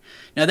Agency.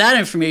 Now, that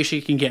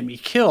information can get me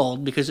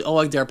killed because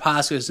Oleg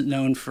Deripaska is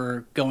known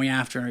for going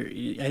after, I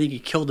think he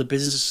killed a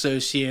business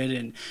associate,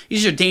 and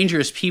these are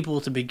dangerous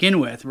people to begin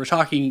with. We're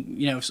talking,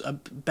 a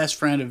best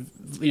friend of,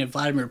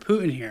 Vladimir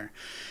Putin here.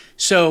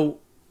 So,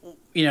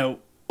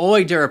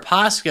 Oleg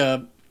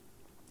Deripaska,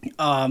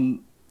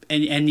 and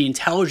the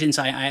intelligence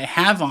I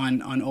have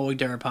on Oleg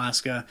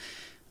Deripaska,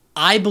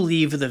 I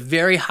believe with a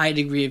very high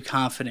degree of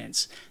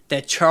confidence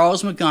that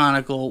Charles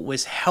Mcgonical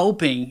was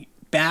helping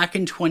back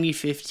in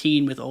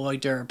 2015 with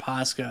Oleg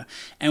Deripaska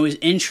and was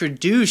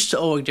introduced to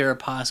Oleg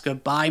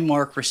Deripaska by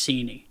Mark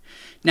Rossini.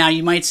 Now,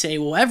 you might say,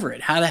 well,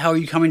 Everett, how the hell are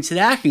you coming to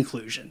that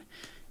conclusion?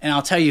 And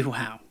I'll tell you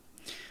how.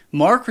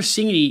 Mark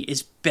Rossini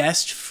is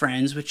best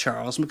friends with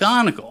Charles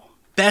Mcgonical.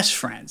 Best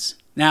friends.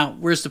 Now,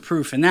 where's the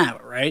proof in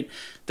that, right?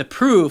 The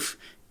proof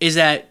is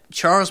that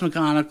Charles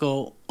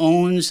Mcgonical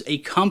owns a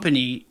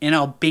company in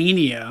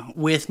Albania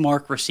with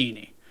Mark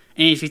Rossini.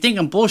 And if you think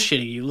I'm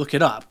bullshitting you, look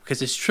it up,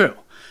 because it's true.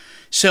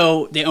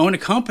 So they own a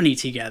company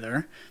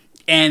together,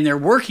 and they're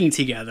working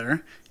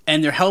together,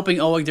 and they're helping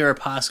Oleg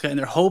Deripaska,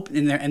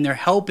 and they're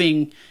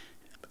helping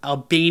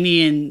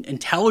Albanian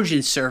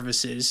intelligence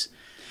services.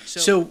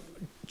 So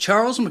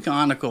Charles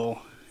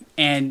Mcgonical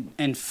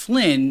and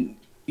Flynn,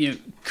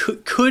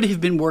 could have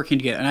been working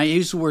together. And I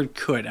use the word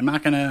could. I'm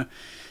not going to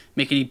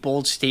make any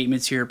bold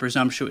statements here,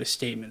 presumptuous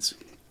statements.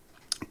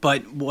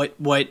 But what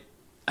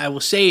I will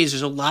say is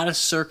there's a lot of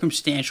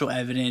circumstantial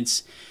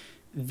evidence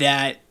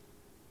that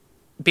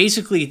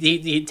basically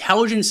the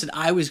intelligence that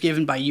I was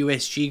given by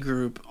USG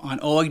Group on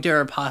Oleg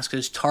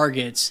Deripaska's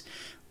targets,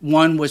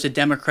 one was a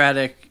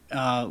Democratic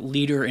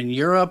leader in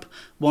Europe,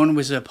 one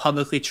was a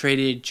publicly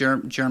traded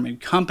German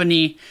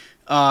company,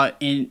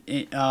 and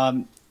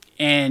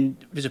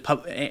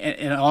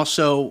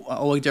also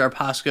Oleg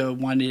Deripaska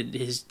wanted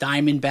his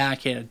diamond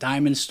back. He had a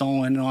diamond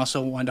stolen, and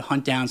also wanted to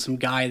hunt down some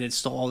guy that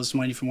stole all this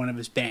money from one of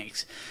his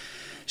banks.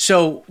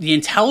 So the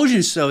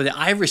intelligence, though, that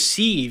I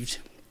received,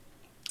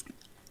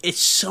 it's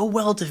so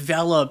well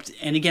developed.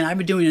 And again, I've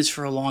been doing this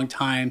for a long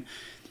time.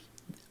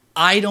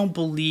 I don't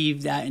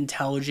believe that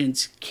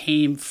intelligence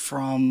came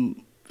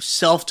from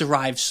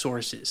self-derived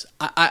sources.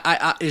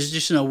 There's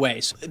just no way.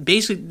 So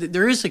basically,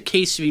 there is a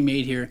case to be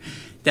made here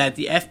that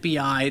the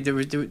FBI,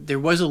 there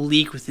was a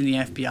leak within the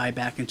FBI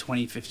back in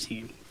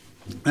 2015.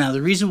 Now,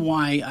 the reason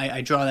why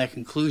I draw that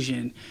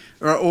conclusion,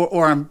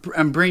 or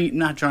I'm bringing,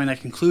 not drawing that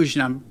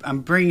conclusion, I'm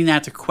bringing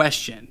that to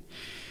question,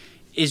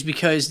 is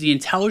because the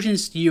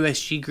intelligence the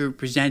USG Group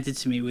presented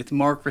to me with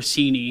Mark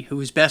Rossini, who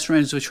was best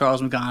friends with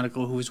Charles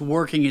Mcgonical, who was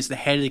working as the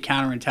head of the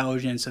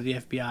counterintelligence of the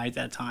FBI at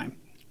that time,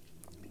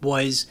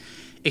 was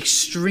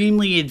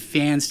extremely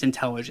advanced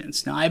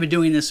intelligence. Now, I've been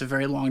doing this a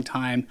very long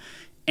time,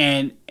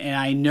 and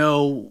I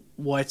know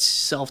what's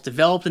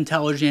self-developed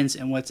intelligence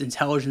and what's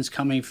intelligence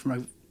coming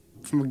from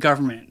a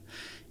government.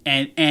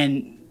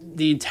 And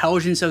the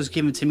intelligence that was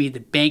given to me,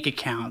 the bank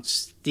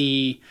accounts,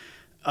 the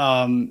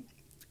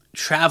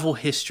travel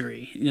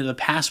history, the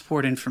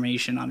passport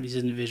information on these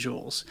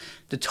individuals,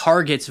 the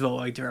targets of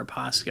Oleg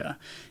Deripaska,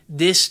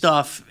 this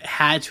stuff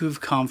had to have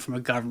come from a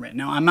government.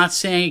 Now, I'm not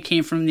saying it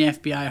came from the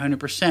FBI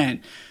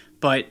 100%,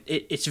 but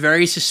it's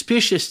very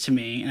suspicious to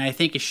me, and I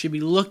think it should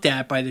be looked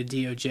at by the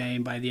DOJ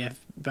and by the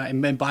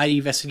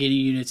investigating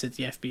units at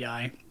the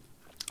FBI,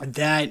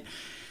 that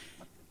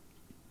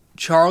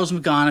Charles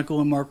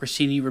Mcgonical and Mark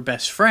Rossini were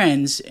best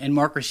friends, and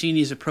Mark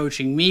Rossini is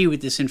approaching me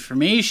with this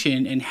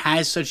information and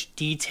has such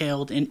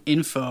detailed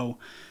info,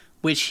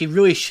 which he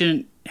really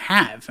shouldn't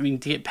have. I mean,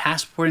 to get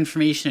passport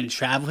information and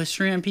travel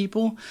history on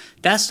people,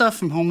 that's stuff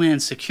from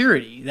Homeland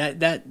Security.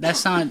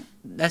 That's not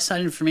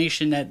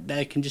information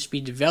that can just be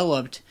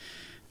developed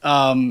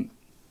from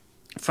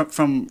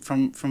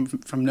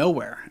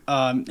nowhere.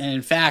 And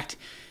in fact,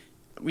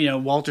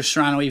 Walter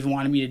Serrano even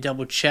wanted me to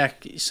double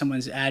check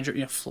someone's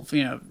address.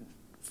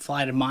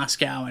 Fly to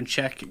Moscow and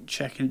check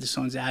into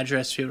someone's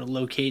address to be able to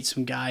locate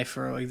some guy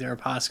for like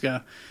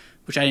Deripaska,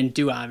 which I didn't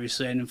do.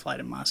 Obviously, I didn't fly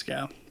to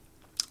Moscow,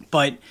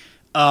 but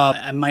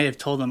I might have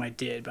told them I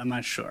did, but I'm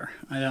not sure.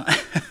 I don't.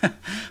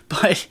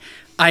 But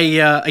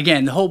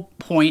again, the whole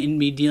point in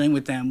me dealing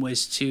with them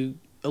was to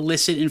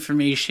elicit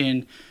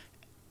information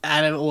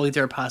out of Oleg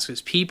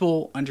Deripaska's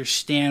people,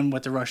 understand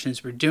what the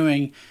Russians were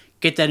doing,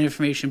 get that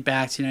information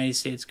back to the United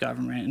States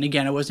government. And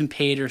again, I wasn't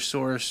paid or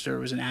sourced or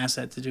was an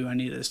asset to do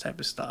any of this type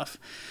of stuff.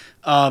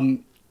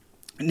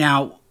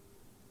 Now,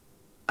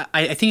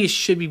 I think it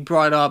should be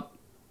brought up,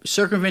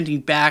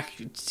 circumventing back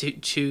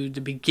to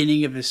the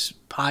beginning of this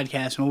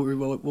podcast and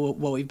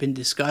what we've been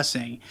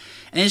discussing.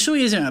 And this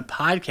really isn't a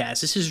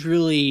podcast. This is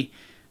really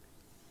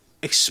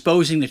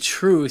exposing the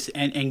truth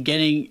and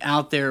getting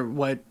out there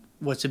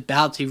what's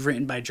about to be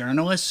written by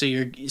journalists.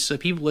 So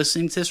people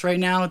listening to this right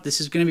now,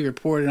 this is going to be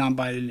reported on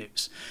by the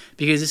news,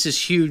 because this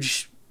is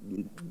huge,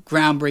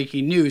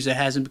 groundbreaking news that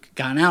hasn't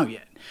gone out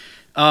yet.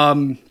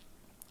 And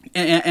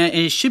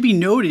it should be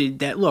noted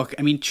that, look,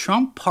 I mean,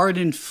 Trump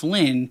pardoned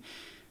Flynn.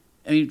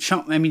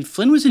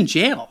 Flynn was in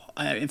jail,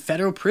 in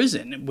federal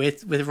prison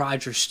with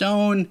Roger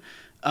Stone,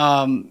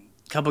 a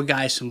couple of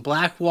guys from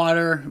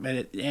Blackwater,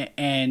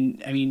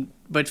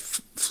 but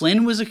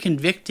Flynn was a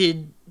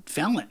convicted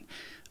felon.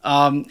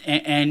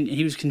 And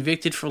he was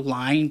convicted for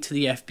lying to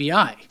the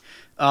FBI.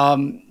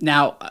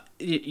 Now,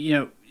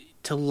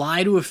 to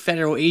lie to a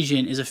federal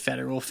agent is a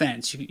federal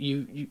offense.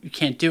 You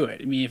can't do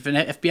it. I mean, if an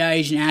FBI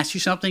agent asks you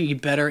something, you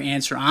better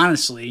answer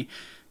honestly,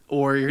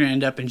 or you're going to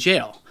end up in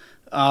jail.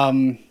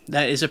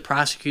 That is a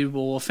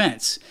prosecutable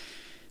offense.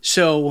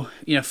 So,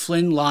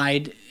 Flynn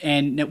lied.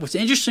 And what's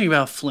interesting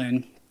about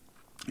Flynn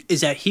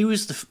is that he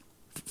was the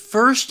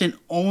first and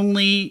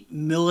only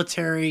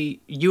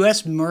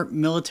U.S.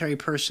 military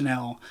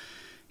personnel,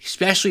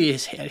 especially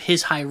at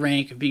his high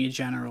rank of being a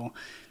general,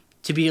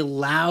 to be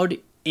allowed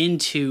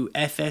into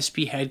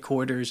FSB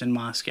headquarters in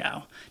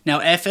Moscow. Now,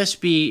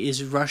 FSB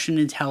is Russian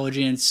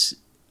intelligence.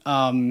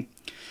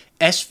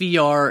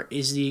 SVR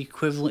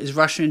is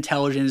Russian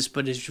intelligence,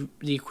 but is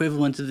the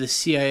equivalent of the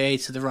CIA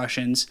to the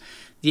Russians.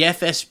 The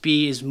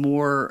FSB is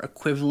more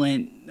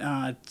equivalent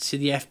to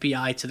the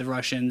FBI to the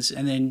Russians,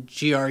 and then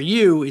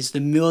GRU is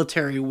the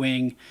military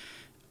wing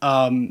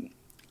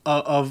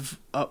of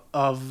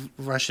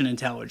Russian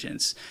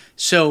intelligence.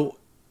 So,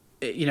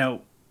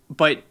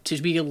 but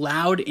to be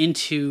allowed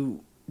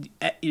into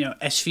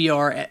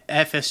SVR,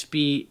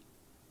 FSB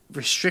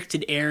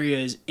restricted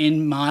areas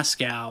in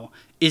Moscow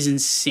is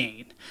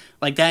insane.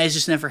 Like, that has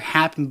just never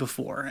happened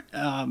before.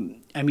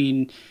 And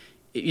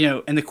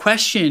the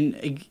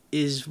question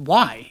is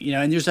why?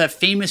 And there's that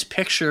famous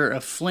picture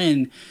of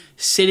Flynn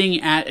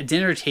sitting at a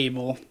dinner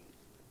table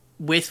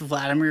with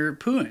Vladimir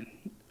Putin.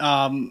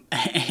 And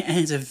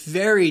it's a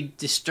very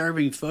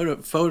disturbing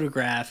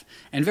photograph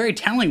and very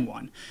telling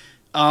one.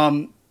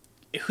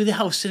 Who the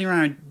hell is sitting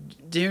around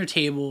a dinner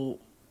table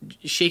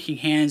shaking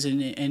hands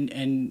and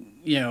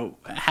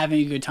having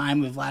a good time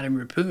with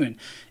Vladimir Putin?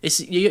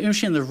 You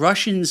understand, the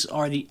Russians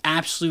are the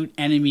absolute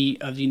enemy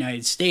of the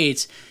United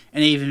States,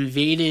 and they've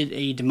invaded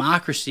a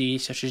democracy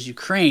such as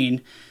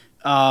Ukraine.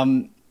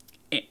 And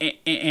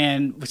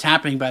what's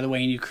happening, by the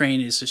way, in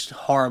Ukraine is just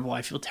horrible.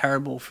 I feel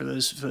terrible for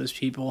those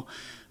people.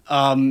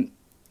 And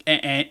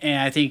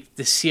I think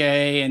the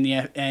CIA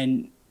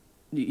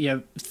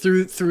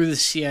through the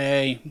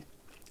CIA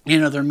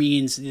and other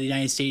means, the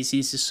United States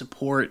needs to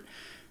support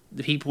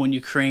the people in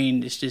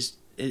Ukraine just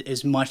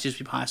as much as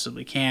we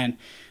possibly can.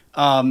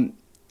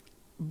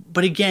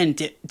 But again,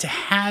 to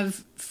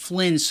have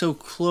Flynn so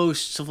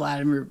close to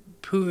Vladimir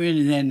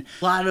Putin, and then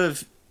a lot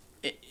of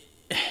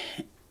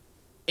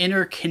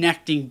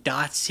interconnecting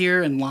dots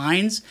here and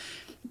lines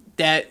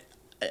that,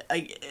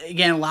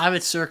 again, a lot of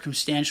it's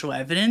circumstantial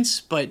evidence,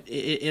 but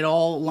it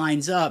all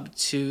lines up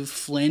to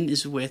Flynn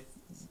is with,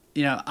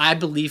 I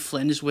believe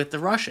Flynn is with the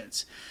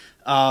Russians.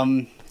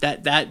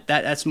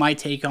 That's my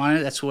take on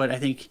it. That's what I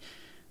think,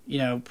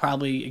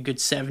 probably a good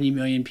 70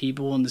 million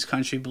people in this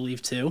country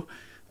believe too.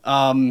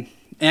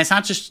 And it's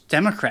not just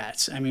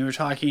Democrats. I mean, we're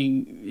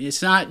talking,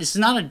 this is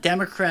not a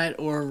Democrat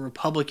or a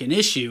Republican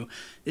issue.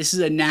 This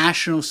is a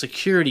national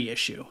security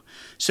issue.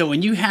 So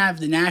when you have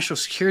the national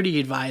security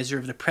advisor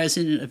of the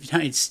President of the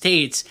United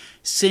States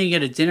sitting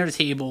at a dinner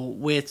table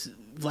with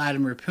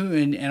Vladimir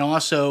Putin, and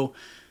also,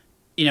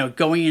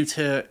 going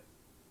into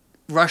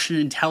Russian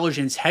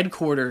intelligence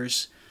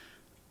headquarters,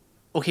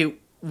 okay,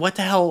 what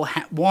the hell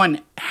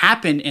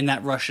happened in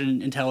that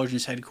Russian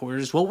intelligence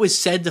headquarters? What was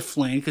said to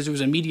Flynn? Because there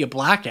was a media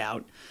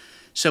blackout.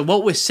 So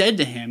what was said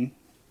to him,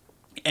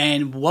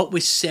 and what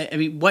was said? I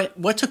mean,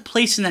 what took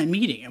place in that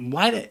meeting, and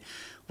why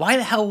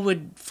the hell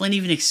would Flynn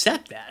even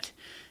accept that?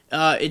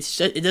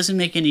 It doesn't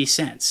make any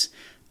sense.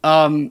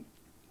 Now,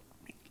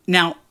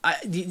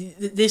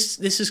 this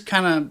is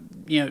kind of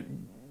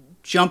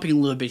jumping a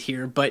little bit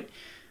here, but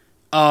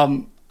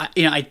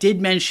I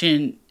did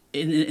mention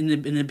in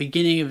the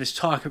beginning of his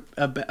talk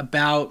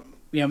about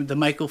the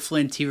Michael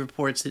Flynn T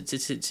reports to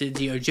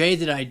DOJ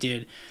that I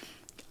did.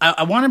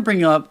 I want to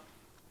bring up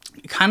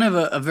kind of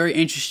a very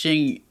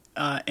interesting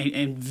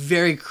and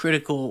very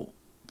critical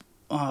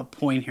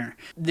point here.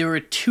 There were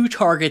two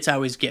targets I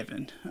was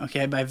given,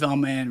 okay, by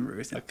Velma and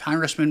Ruth,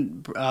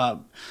 Congressman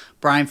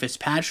Brian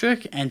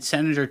Fitzpatrick and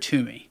Senator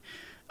Toomey.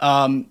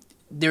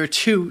 There were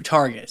two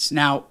targets.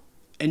 Now,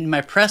 in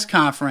my press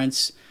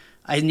conference,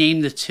 I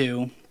named the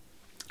two,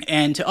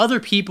 and to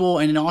other people,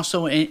 and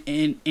also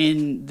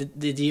in the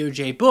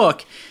DOJ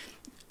book,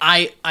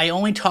 I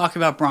only talk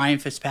about Brian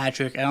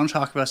Fitzpatrick. I don't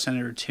talk about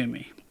Senator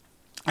Toomey.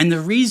 And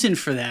the reason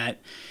for that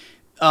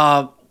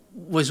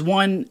was,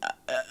 one,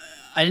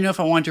 I didn't know if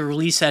I wanted to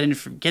release that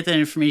and get that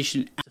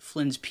information out to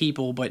Flynn's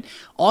people, but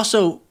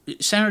also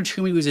Senator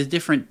Toomey was a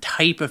different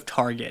type of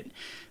target.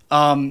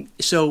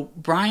 So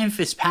Brian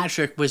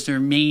Fitzpatrick was their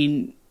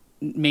main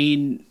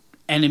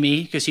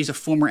enemy because he's a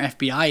former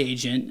FBI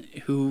agent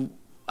who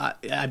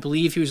I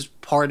believe he was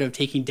part of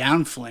taking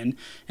down Flynn,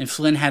 and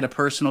Flynn had a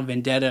personal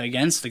vendetta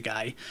against the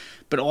guy.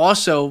 But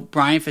also,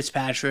 Brian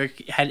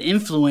Fitzpatrick had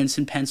influence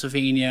in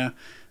Pennsylvania,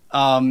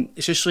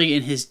 especially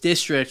in his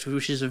district,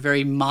 which is a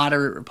very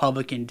moderate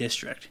Republican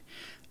district.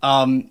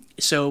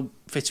 So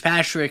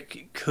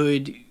Fitzpatrick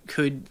could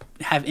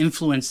have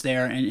influence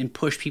there and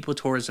push people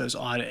towards those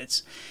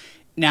audits.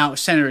 Now,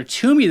 Senator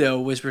Toomey, though,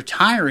 was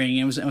retiring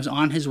and was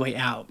on his way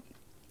out.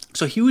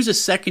 So he was a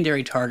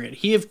secondary target.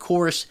 He, of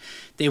course,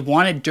 they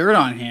wanted dirt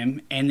on him,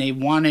 and it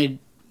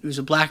was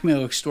a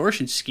blackmail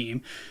extortion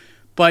scheme,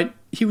 but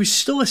he was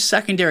still a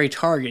secondary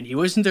target. He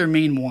wasn't their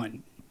main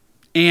one.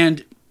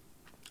 And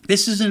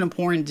this is an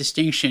important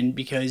distinction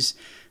because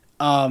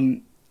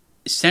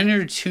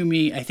Senator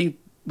Toomey, I think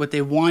what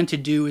they wanted to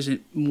do is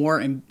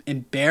more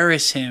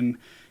embarrass him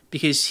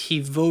because he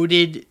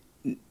voted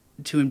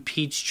to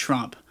impeach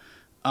Trump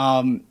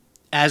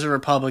as a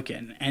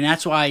Republican, and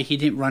that's why he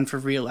didn't run for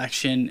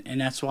re-election,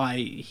 and that's why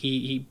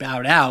he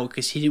bowed out,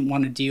 because he didn't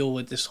want to deal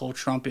with this whole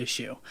Trump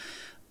issue.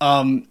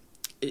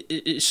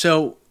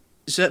 So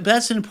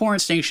that's an important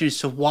distinction as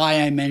to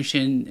why I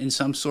mentioned in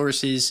some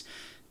sources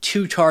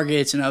 2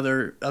 targets, and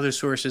other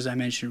sources I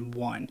mentioned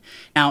 1.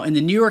 Now, in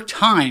the New York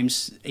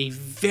Times, a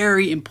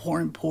very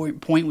important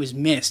point was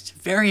missed.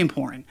 Very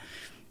important.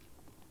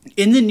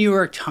 In the New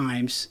York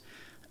Times,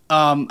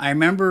 I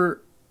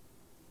remember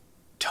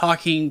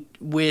talking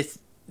with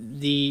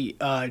the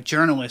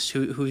journalist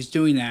who's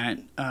doing that,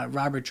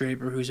 Robert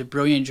Draper, who's a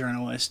brilliant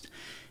journalist.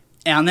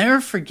 And I'll never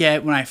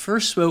forget when I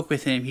first spoke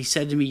with him, he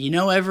said to me,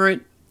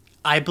 Everett,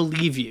 I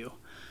believe you.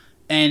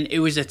 And it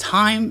was a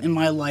time in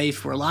my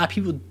life where a lot of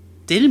people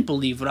didn't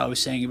believe what I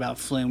was saying about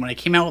Flynn. When I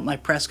came out with my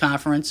press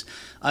conference,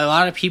 a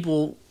lot of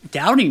people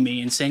doubting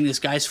me and saying this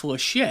guy's full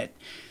of shit.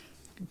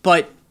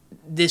 But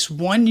this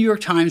one New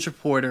York Times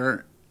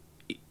reporter,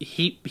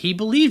 he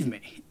believed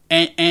me.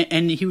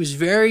 And he was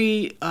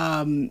very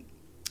firm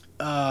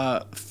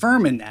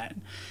in that.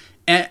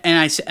 And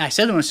I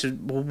said to him, I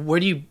said, well,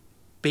 what are you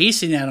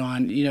basing that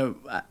on?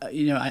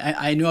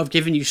 I know I've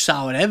given you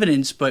solid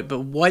evidence, but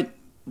what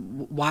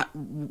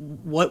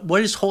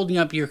is holding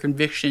up your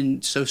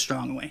conviction so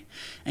strongly?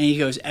 And he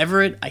goes,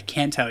 Everett, I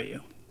can't tell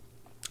you.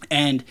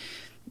 And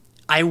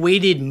I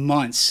waited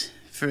months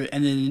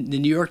and then the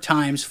New York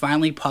Times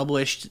finally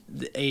published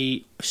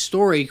a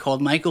story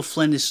called Michael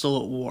Flynn is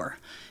Still at War.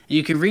 And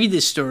you can read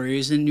this story.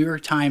 It's in the New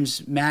York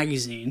Times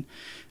Magazine.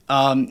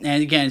 And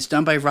again, it's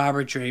done by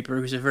Robert Draper,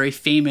 who's a very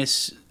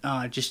famous,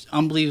 just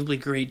unbelievably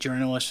great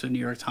journalist for the New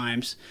York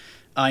Times.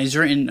 He's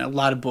written a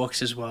lot of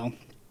books as well.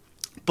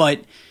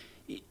 But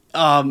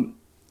in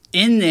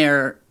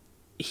there,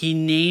 he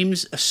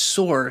names a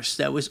source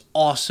that was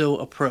also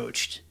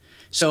approached.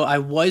 So I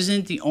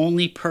wasn't the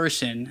only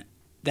person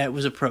that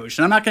was approached.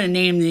 And I'm not going to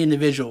name the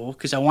individual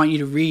because I want you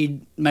to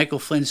read Michael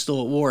Flynn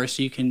Still at War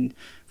so you can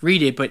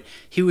read it. But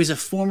he was a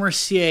former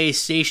CIA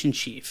station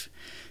chief.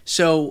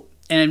 So,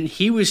 and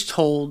he was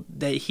told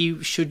that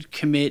he should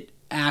commit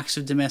acts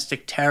of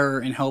domestic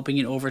terror in helping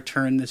it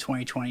overturn the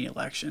 2020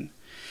 election.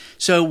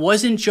 So it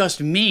wasn't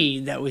just me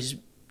that was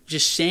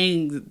just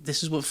saying that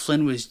this is what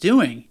Flynn was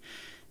doing.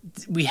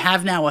 We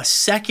have now a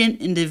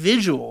second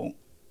individual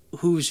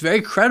who's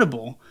very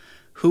credible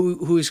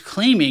who is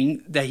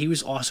claiming that he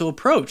was also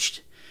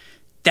approached.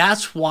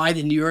 That's why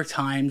the New York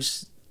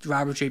Times,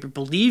 Robert Draper,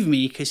 believed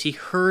me, because he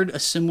heard a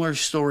similar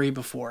story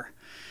before.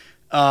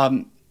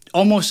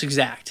 Almost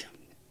exact.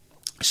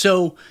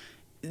 So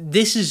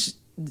this is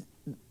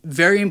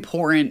very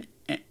important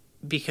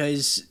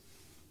because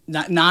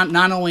not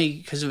only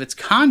because of its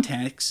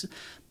context,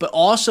 but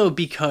also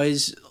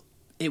because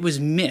it was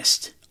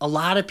missed. A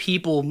lot of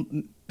people,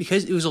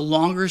 because it was a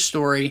longer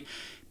story,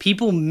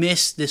 people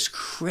missed this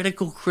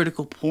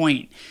critical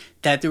point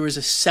that there was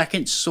a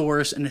second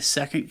source and a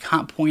second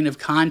point of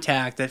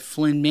contact that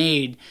Flynn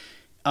made,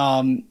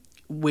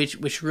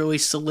 which really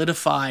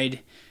solidified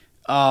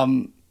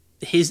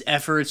his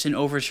efforts in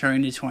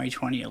overturning the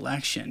 2020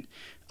 election.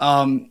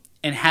 And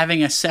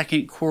having a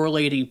second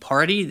correlating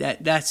party,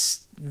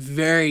 that's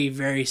very,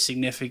 very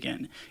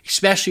significant,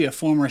 especially a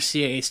former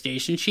CIA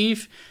station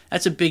chief.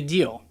 That's a big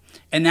deal.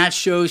 And that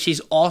shows he's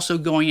also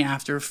going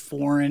after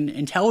former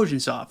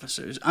intelligence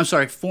officers.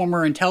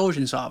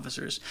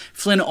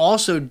 Flynn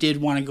also did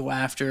want to go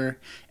after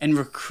and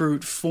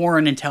recruit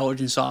foreign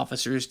intelligence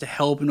officers to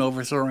help in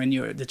overthrowing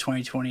the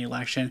 2020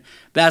 election.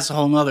 That's a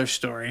whole other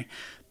story.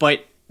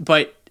 But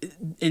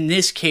in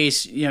this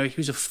case, he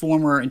was a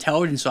former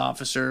intelligence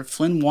officer.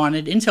 Flynn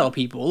wanted intel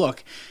people.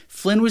 Look,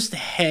 Flynn was the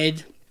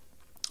head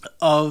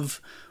of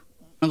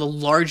one of the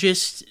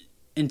largest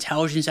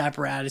intelligence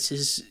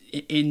apparatuses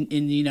in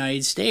the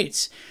United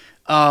States.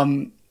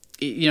 The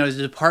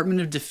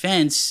Department of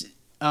Defense,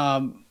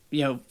 Flynn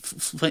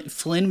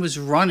was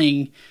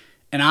running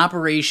an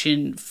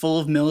operation full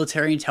of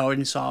military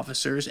intelligence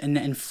officers,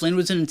 and Flynn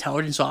was an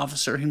intelligence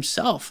officer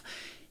himself.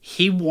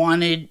 He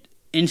wanted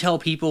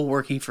intel people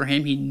working for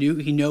him. He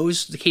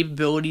knows the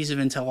capabilities of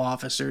intel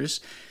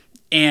officers,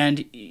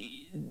 and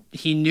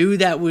he knew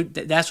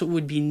that's what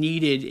would be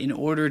needed in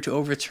order to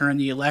overturn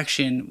the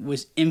election,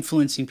 was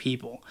influencing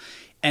people.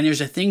 And there's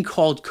a thing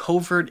called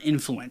covert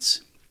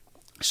influence.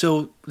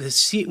 So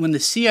when the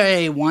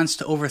CIA wants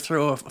to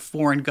overthrow a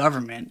foreign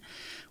government,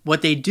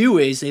 what they do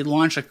is they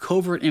launch a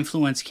covert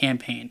influence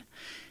campaign.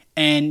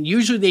 And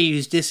usually they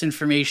use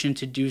disinformation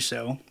to do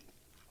so.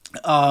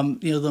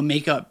 They'll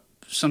make up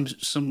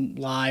some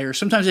lie, or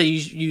sometimes they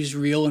use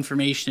real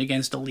information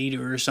against a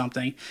leader or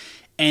something.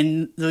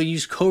 And they'll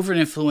use covert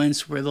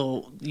influence where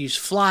they'll use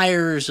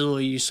flyers, they'll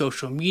use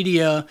social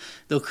media,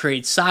 they'll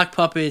create sock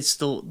puppets,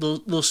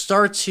 they'll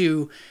start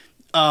to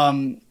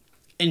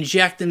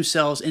inject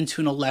themselves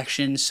into an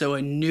election so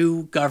a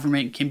new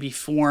government can be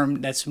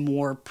formed that's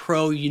more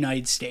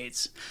pro-United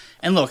States.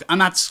 And look, I'm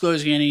not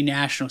disclosing any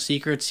national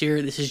secrets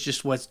here. This is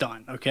just what's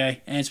done,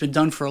 okay? And it's been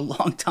done for a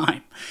long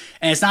time.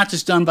 And it's not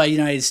just done by the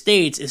United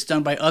States. It's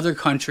done by other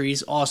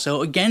countries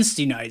also against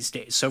the United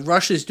States. So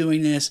Russia's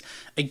doing this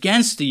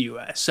against the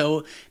U.S.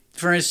 So,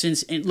 for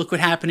instance, look what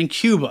happened in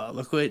Cuba.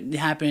 Look what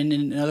happened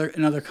in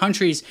other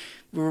countries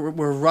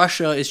where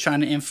Russia is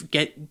trying to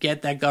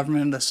get that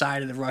government on the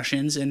side of the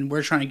Russians, and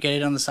we're trying to get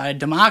it on the side of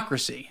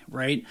democracy,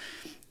 right?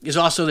 There's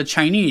also the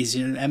Chinese,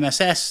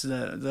 MSS,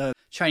 the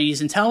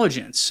Chinese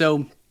intelligence.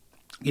 So,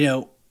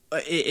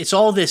 it's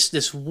all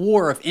this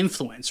war of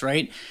influence,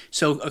 right?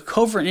 So a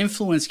covert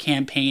influence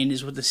campaign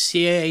is what the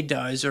CIA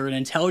does, or an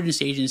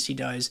intelligence agency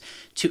does,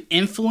 to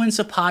influence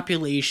a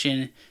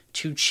population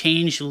to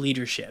change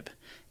leadership.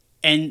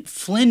 And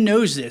Flynn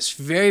knows this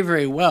very,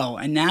 very well,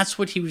 and that's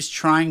what he was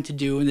trying to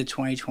do in the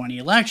 2020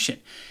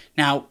 election.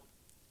 Now,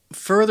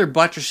 further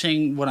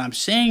buttressing what I'm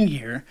saying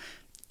here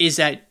is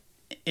that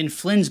in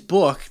Flynn's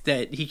book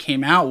that he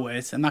came out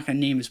with, I'm not going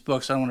to name his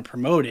book, so I don't want to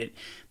promote it,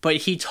 but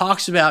he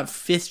talks about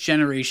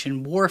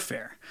fifth-generation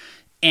warfare.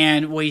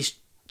 And what he's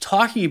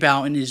talking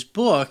about in his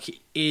book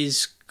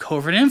is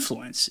covert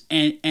influence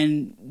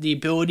and the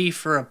ability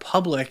for a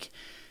public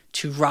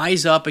to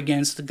rise up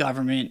against the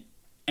government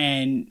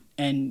and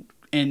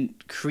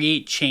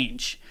create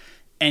change.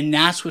 And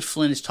that's what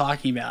Flynn is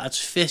talking about. That's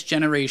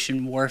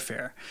fifth-generation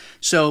warfare.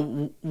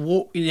 So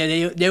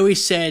they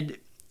always said,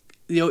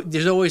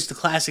 there's always the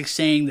classic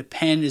saying, the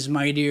pen is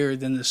mightier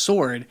than the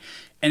sword.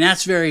 And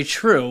that's very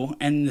true.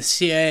 And the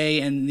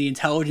CIA and the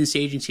intelligence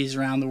agencies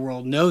around the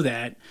world know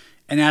that.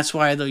 And that's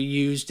why they'll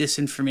use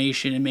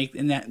disinformation and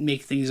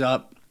make things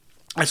up.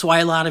 That's why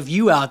a lot of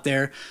you out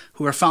there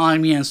who are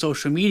following me on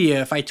social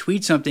media, if I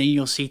tweet something,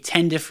 you'll see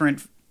 10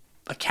 different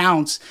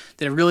accounts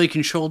that are really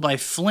controlled by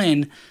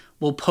Flynn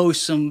will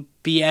post some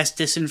BS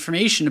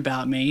disinformation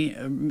about me.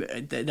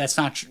 That's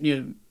not,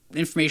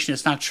 information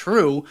that's not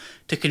true,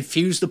 to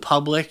confuse the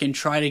public and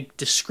try to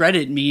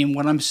discredit me and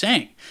what I'm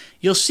saying.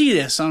 You'll see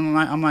this on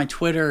my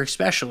Twitter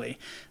especially,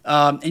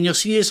 and you'll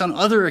see this on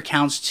other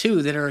accounts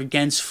too that are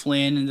against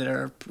Flynn and that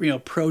are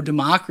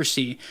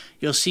pro-democracy.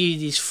 You'll see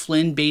these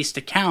Flynn-based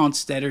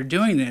accounts that are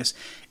doing this,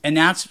 and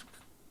that's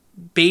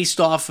based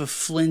off of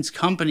Flynn's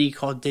company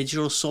called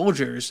Digital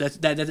Soldiers. That's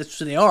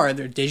what they are.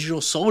 They're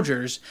digital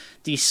soldiers,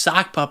 these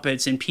sock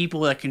puppets and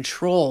people that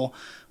control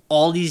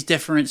all these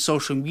different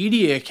social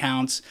media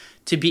accounts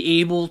to be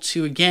able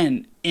to,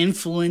 again,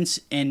 influence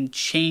and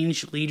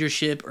change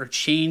leadership or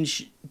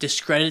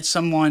discredit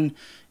someone,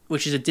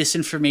 which is a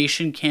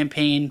disinformation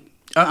campaign.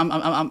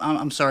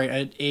 I'm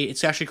sorry.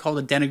 It's actually called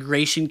a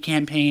denigration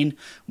campaign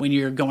when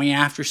you're going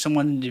after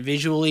someone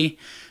individually,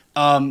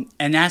 and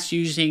that's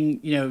using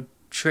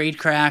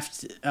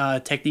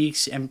tradecraft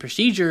techniques and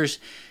procedures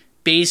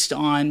based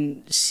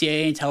on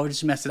CIA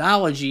intelligence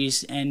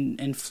methodologies,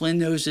 and Flynn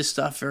knows this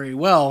stuff very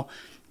well,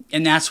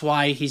 and that's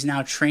why he's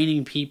now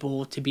training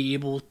people to be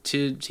able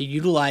to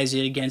utilize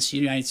it against the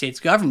United States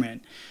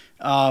government.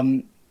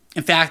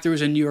 In fact, there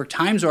was a New York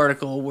Times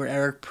article where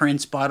Eric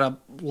Prince bought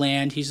up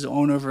land. He's the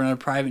owner of a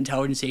private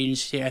intelligence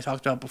agency I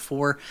talked about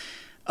before,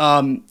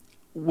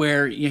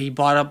 where he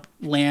bought up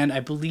land. I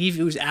believe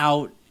it was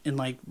out in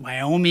like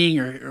Wyoming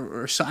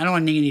or so. I don't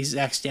want to name the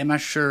exact state. I'm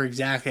not sure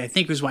exactly. I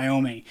think it was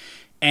Wyoming,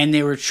 and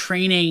they were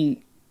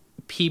training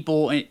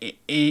people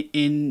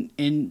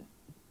in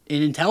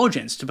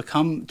intelligence to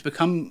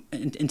become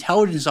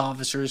intelligence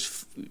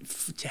officers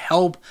to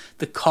help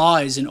the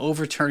cause in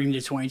overturning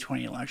the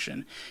 2020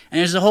 election. And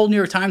there's a whole New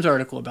York Times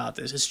article about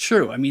this. It's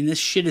true. I mean, this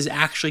shit is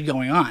actually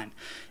going on.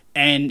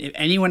 And if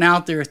anyone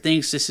out there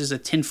thinks this is a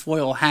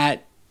tinfoil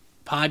hat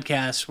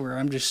podcast where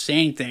I'm just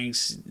saying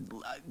things,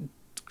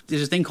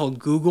 there's a thing called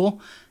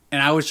Google,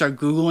 and I would start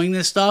Googling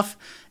this stuff,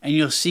 and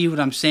you'll see what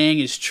I'm saying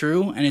is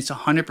true, and it's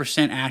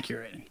 100%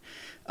 accurate.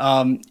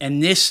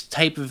 And this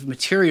type of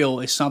material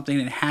is something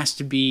that has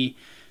to be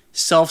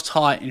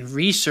self-taught and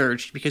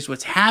researched, because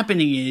what's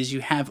happening is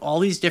you have all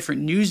these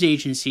different news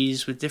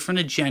agencies with different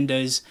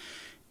agendas,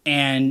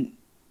 and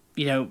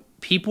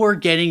people are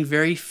getting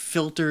very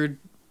filtered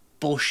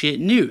bullshit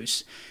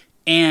news.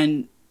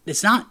 And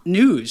it's not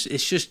news,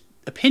 it's just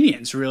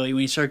opinions, really,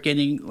 when you start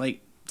getting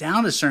like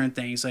down to certain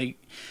things. Like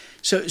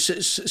so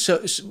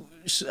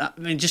I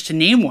mean, just to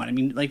name one, I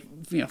mean, like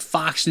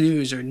Fox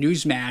News or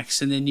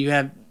Newsmax, and then you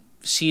have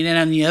CNN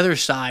on the other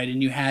side,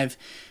 and you have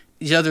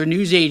these other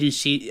news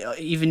agencies,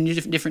 even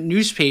different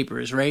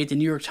newspapers, right? The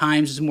New York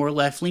Times is more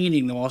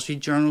left-leaning, the Wall Street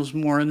Journal is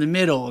more in the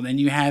middle, and then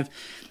you have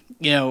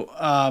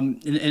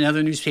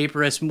another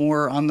newspaper that's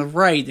more on the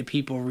right that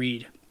people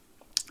read.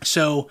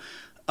 So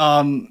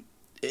and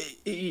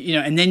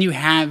then you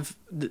have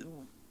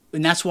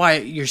and that's why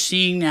you're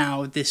seeing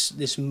now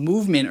this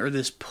movement or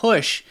this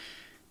push,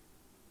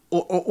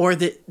 or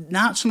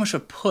not so much a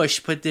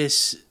push, but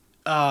this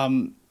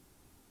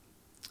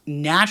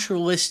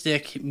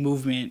naturalistic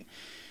movement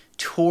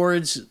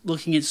towards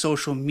looking at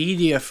social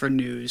media for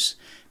news,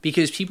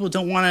 because people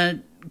don't want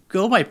to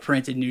go by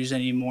printed news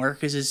anymore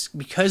because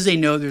they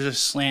know there's a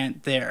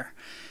slant there.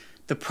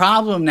 The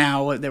problem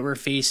now that we're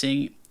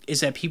facing is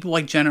that people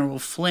like General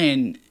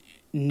Flynn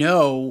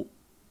know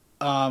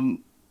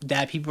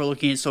that people are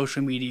looking at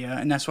social media,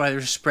 and that's why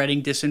they're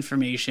spreading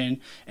disinformation.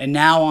 And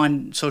now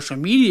on social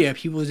media,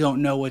 people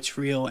don't know what's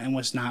real and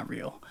what's not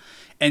real.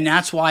 And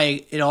that's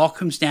why it all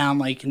comes down,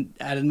 like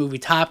out of the movie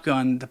Top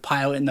Gun, the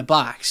pilot in the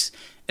box.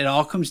 It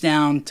all comes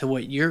down to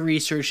what you're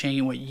researching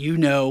and what you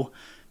know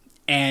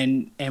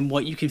and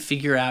what you can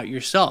figure out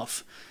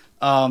yourself.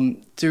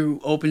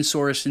 Through open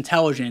source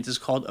intelligence. It's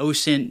called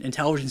OSINT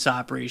intelligence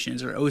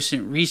operations or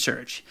OSINT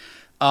research.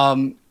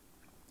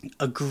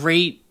 A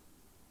great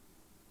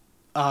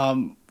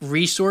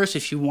resource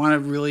if you want to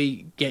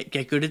really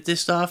get good at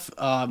this stuff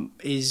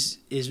is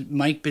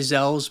Mike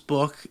Bizel's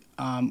book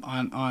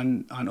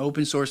on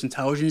open source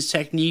intelligence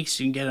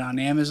techniques. You can get it on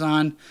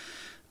Amazon.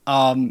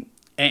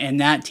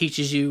 And that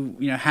teaches you,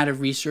 how to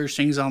research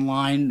things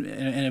online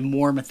in a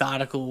more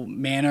methodical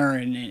manner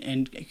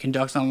and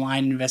conduct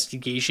online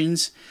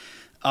investigations.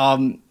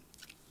 And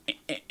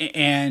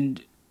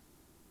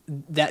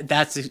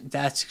that's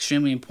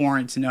extremely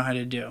important to know how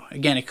to do.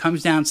 Again, it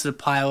comes down to the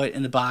pilot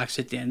in the box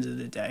at the end of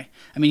the day.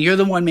 I mean, you're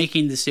the one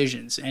making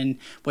decisions. And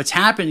what's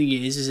happening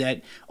is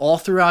that all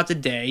throughout the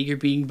day, you're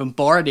being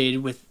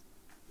bombarded with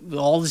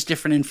all this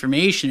different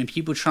information and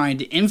people trying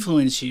to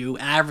influence you,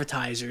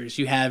 advertisers.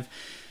 You have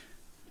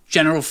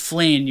General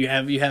Flynn, you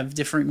have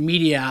different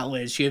media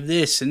outlets, you have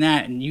this and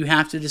that, and you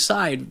have to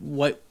decide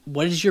what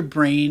is your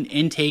brain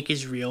intake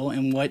is real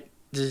and what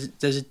does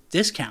it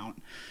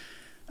discount.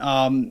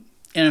 And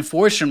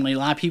unfortunately, a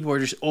lot of people are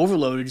just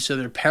overloaded, so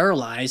they're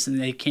paralyzed and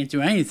they can't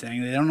do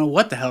anything. They don't know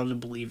what the hell to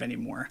believe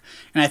anymore.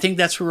 And I think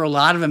that's where a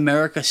lot of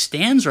America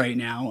stands right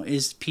now,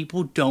 is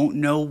people don't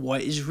know what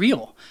is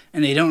real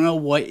and they don't know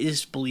what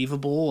is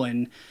believable,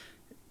 and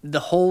the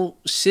whole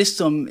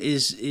system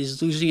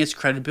is losing its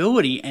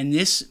credibility. And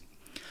this,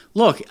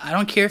 look, I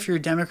don't care if you're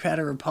a Democrat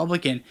or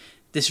Republican,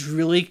 this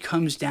really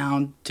comes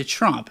down to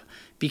Trump,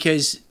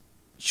 because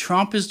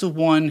Trump is the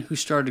one who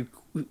started,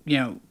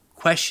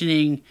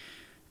 questioning,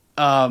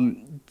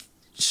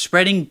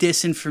 spreading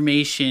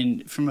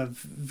disinformation from a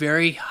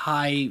very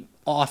high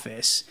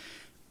office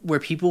where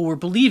people were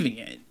believing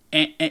it.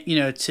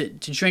 And to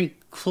drink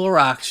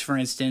Clorox, for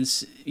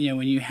instance,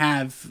 when you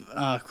have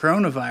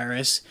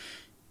coronavirus,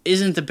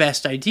 isn't the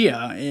best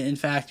idea. In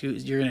fact,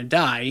 you're going to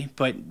die,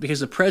 but because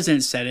the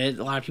president said it,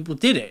 a lot of people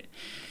did it.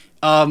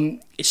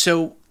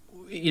 So,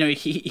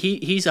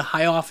 he's a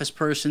high office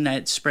person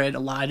that spread a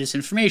lot of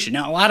disinformation.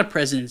 Now, a lot of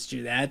presidents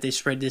do that. They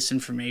spread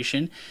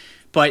disinformation.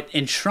 But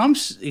in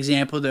Trump's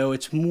example, though,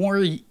 it's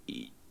more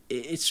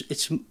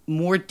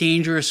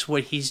dangerous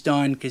what he's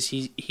done, because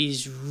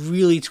he's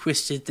really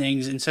twisted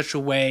things in such a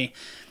way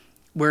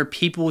where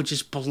people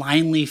just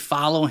blindly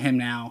follow him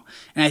now.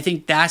 And I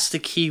think that's the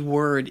key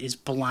word, is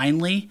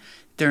blindly.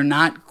 They're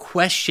not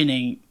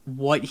questioning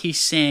what he's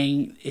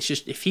saying. It's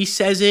just, if he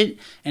says it,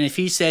 and if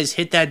he says,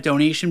 hit that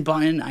donation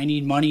button, I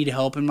need money to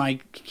help in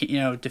my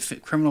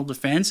criminal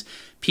defense,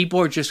 people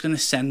are just going to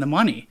send the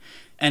money.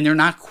 And they're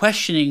not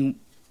questioning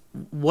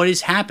what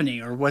is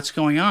happening or what's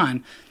going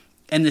on.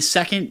 And the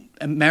second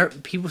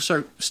people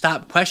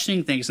stop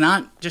questioning things,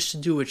 not just to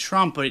do with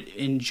Trump, but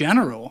in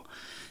general,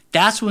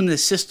 that's when the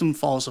system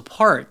falls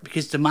apart,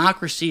 because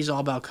democracy is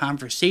all about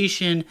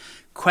conversation,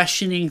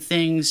 questioning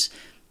things,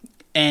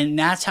 and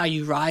that's how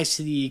you rise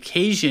to the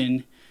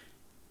occasion,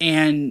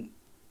 and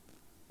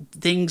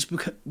things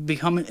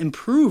become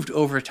improved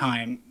over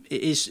time.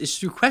 It's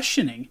through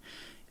questioning.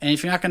 And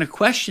if you're not going to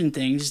question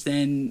things,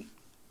 then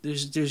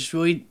there's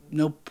really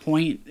no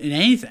point in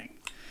anything.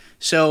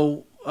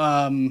 So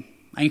I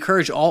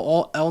encourage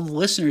all the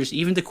listeners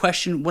even to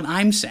question what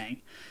I'm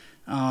saying.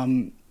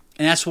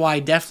 And that's why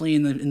definitely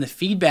in the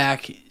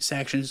feedback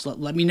sections,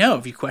 let me know.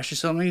 If you question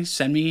something,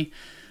 send me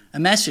a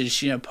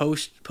message,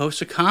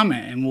 post a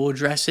comment, and we'll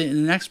address it in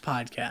the next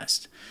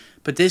podcast.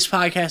 But this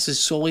podcast is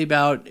solely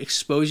about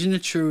exposing the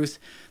truth,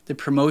 the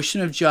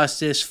promotion of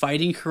justice,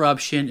 fighting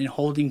corruption, and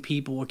holding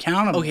people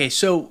accountable. Okay,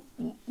 so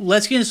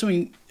let's get into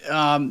something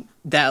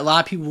that a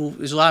lot of people,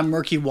 there's a lot of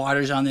murky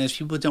waters on this.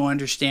 People don't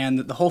understand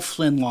the whole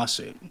Flynn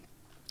lawsuit.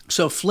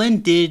 So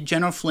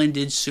General Flynn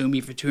did sue me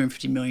for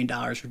 $250 million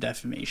for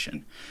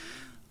defamation.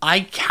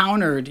 I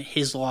countered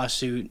his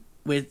lawsuit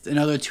with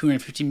another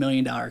 $250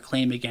 million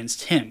claim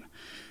against him,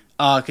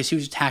 because he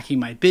was attacking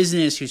my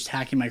business, he was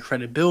attacking my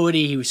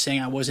credibility, he was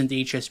saying I wasn't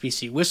the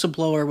HSBC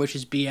whistleblower, which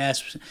is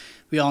BS.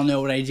 We all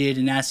know what I did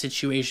in that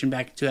situation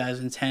back in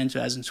 2010,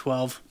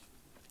 2012.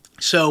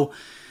 So,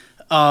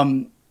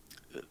 so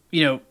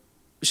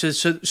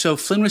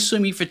Flynn was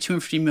suing me for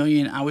 $250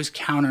 million. I was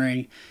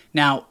countering.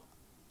 Now,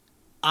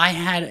 I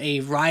had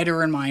a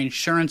rider in my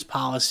insurance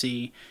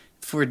policy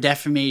for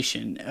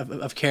defamation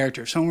of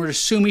character. If someone were to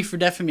sue me for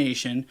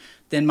defamation,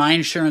 then my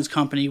insurance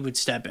company would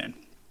step in.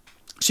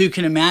 So you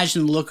can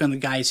imagine the look on the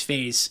guy's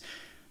face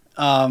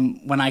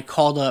when I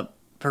called up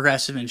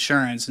Progressive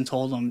Insurance and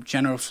told them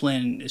General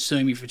Flynn is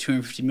suing me for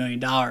 $250 million.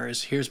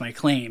 Here's my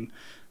claim.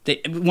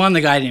 One,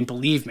 the guy didn't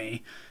believe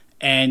me.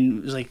 and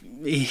it was like,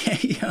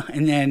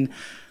 and then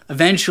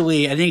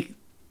eventually, I think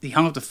he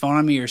hung up the phone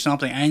on me or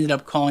something. I ended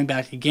up calling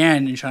back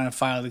again and trying to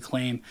file the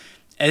claim.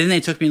 And then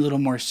they took me a little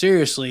more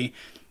seriously,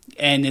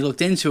 and they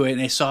looked into it, and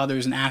they saw there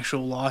was an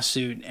actual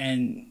lawsuit,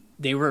 and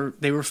they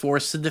were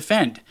forced to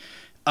defend.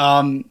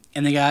 And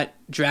they got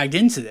dragged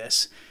into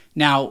this.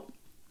 Now,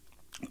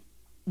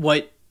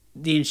 what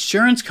the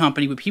insurance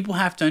company, what people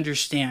have to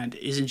understand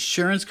is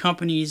insurance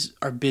companies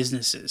are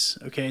businesses,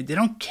 okay? They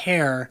don't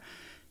care,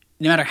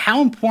 no matter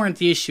how important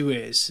the issue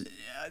is,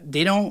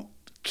 they don't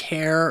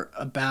care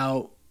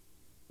about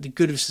the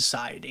good of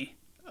society.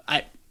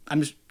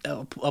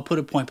 I'll put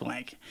it point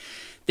blank.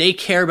 They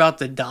care about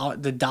the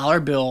dollar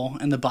bill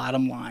and the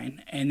bottom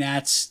line, and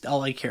that's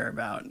all they care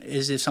about,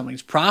 is if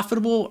something's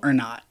profitable or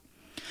not.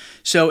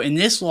 So in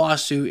this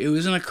lawsuit, it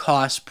was going to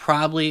cost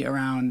probably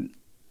around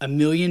 $1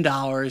 million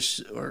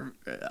or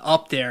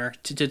up there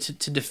to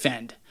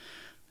defend.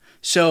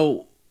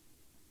 So,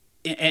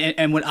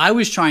 and what I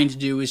was trying to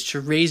do is to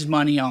raise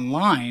money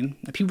online.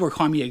 People were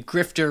calling me a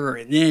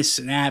grifter and this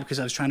and that because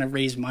I was trying to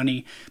raise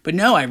money. But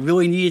no, I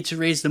really needed to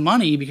raise the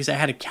money because I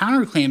had a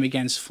counterclaim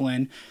against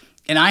Flynn.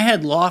 And I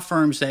had law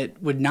firms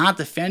that would not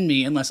defend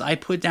me unless I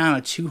put down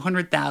a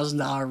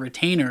 $200,000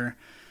 retainer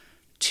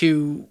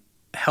to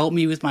help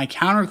me with my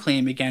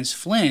counterclaim against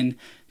Flynn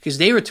because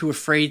they were too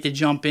afraid to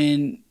jump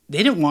in.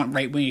 They didn't want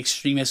right-wing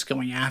extremists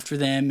going after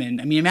them. And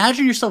I mean,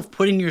 imagine yourself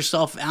putting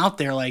yourself out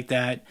there like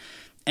that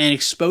and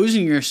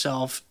exposing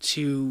yourself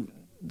to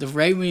the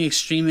right-wing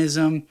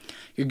extremism.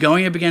 You're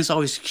going up against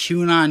all these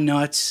QAnon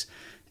nuts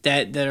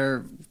that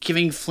are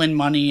giving Flynn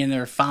money and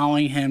they're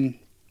following him.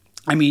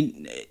 I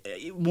mean,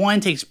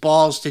 one, takes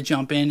balls to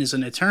jump in as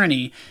an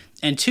attorney,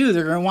 and two,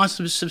 they're going to want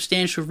some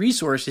substantial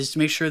resources to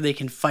make sure they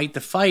can fight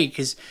the fight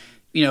because,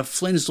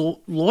 Flynn's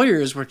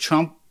lawyers were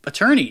Trump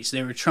attorneys.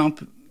 They were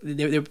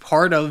They're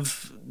part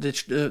of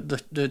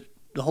the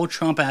whole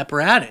Trump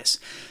apparatus.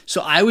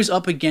 So I was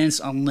up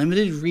against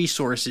unlimited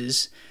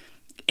resources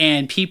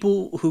and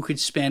people who could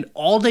spend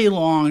all day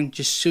long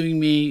just suing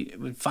me,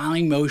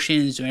 filing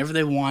motions, whenever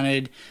they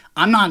wanted.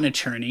 I'm not an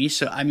attorney,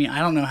 so I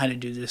don't know how to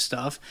do this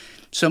stuff.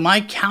 So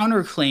my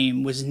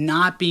counterclaim was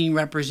not being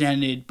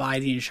represented by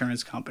the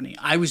insurance company.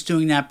 I was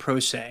doing that pro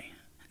se.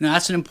 Now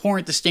that's an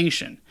important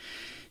distinction.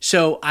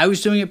 So I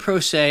was doing it pro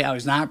se. I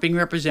was not being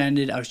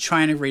represented. I was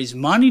trying to raise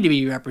money to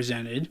be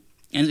represented.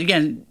 And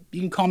again,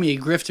 you can call me a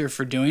grifter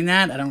for doing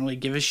that. I don't really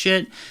give a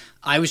shit.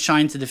 I was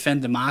trying to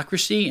defend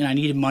democracy, and I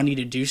needed money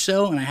to do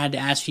so. And I had to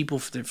ask people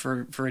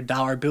for a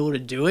dollar bill to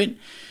do it.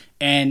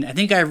 And I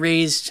think I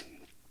raised,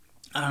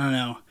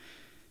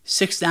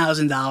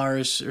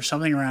 $6,000 or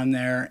something around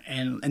there.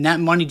 And that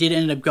money did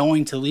end up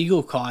going to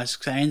legal costs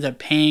because I ended up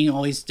paying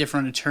all these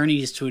different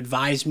attorneys to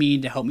advise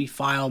me, to help me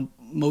file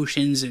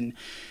motions. And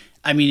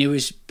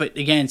but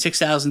again,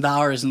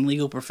 $6,000 in the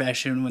legal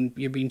profession when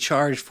you're being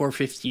charged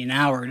 $450 an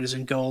hour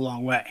doesn't go a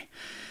long way.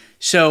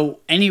 So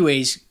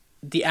anyways,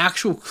 the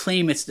actual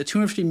claim, it's the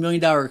 $250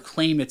 million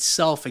claim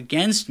itself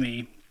against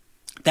me,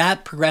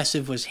 that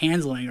Progressive was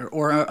handling,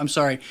 or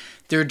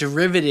their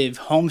derivative,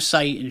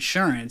 Homesite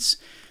Insurance.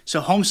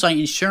 So Homesite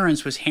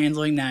Insurance was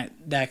handling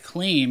that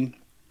claim,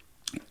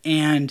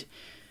 and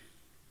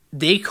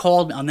they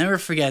called, I'll never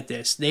forget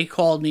this, they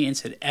called me and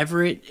said,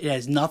 Everett, it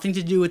has nothing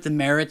to do with the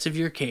merits of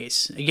your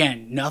case.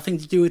 Again, nothing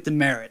to do with the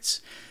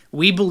merits.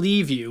 We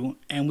believe you,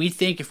 and we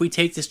think if we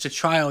take this to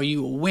trial,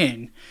 you will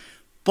win,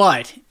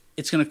 but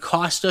it's going to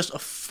cost us a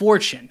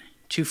fortune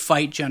to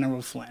fight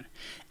General Flynn,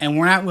 and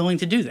we're not willing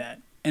to do that.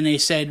 And they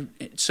said,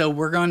 so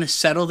we're going to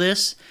settle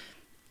this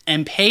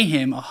and pay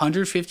him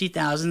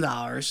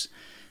 $150,000,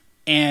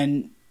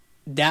 and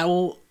that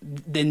will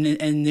then,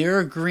 and they're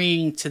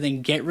agreeing to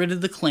then get rid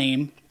of the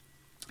claim.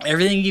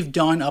 Everything you've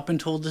done up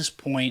until this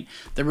point,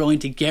 they're willing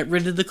to get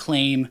rid of the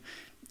claim,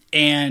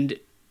 and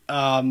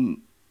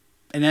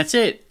that's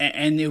it.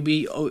 And it'll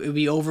be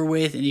over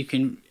with, and you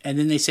can. And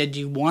then they said, do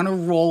you want to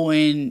roll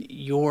in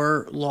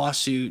your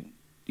lawsuit,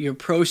 your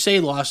pro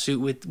se lawsuit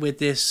with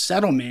this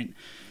settlement?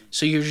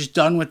 So you're just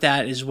done with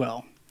that as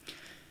well.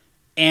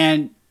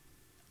 And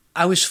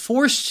I was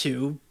forced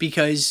to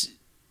because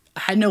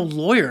I had no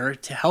lawyer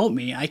to help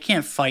me. I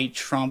can't fight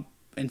Trump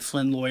and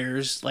Flynn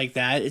lawyers like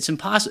that. It's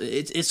impossible.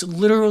 It's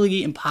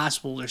literally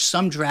impossible. There's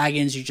some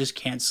dragons you just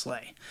can't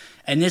slay,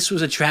 and this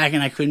was a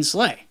dragon I couldn't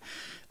slay.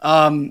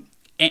 And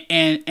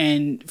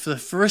for the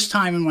first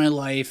time in my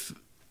life,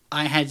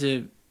 I had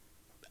to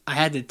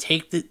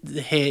take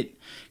the hit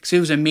because it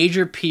was a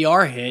major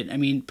PR hit. I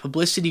mean,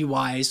 publicity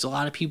wise, a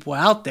lot of people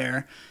out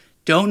there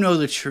don't know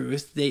the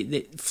truth.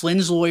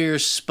 Flynn's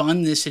lawyers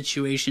spun this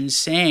situation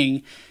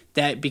saying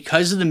that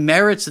because of the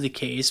merits of the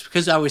case,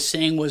 because I was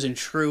saying wasn't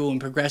true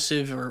and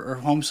Progressive or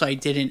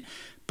Homesite didn't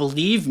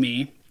believe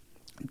me,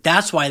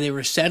 that's why they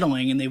were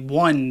settling and they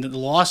won the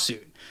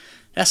lawsuit.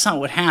 That's not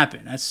what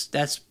happened.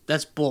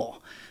 That's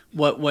bull.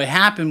 What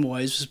happened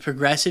was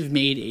Progressive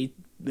made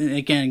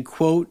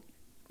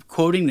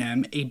quoting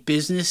them, a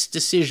business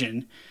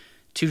decision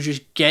to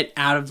just get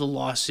out of the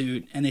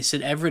lawsuit. And they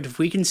said, Everett, if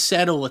we can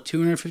settle a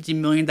 $250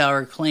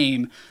 million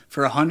claim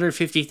for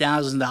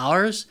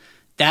 $150,000,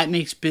 that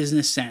makes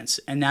business sense.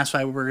 And that's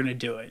why we're going to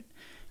do it.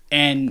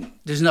 And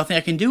there's nothing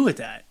I can do with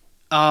that.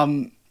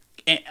 I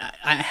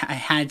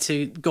had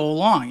to go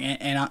along.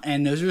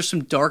 And those were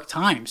some dark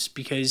times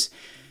because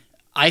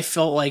I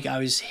felt like I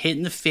was hit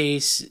in the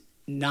face,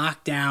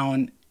 knocked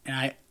down,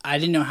 and I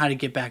didn't know how to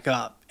get back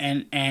up.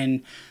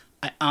 And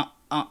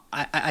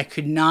I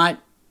could not,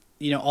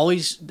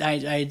 always, I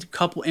had a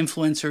couple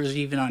influencers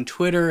even on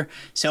Twitter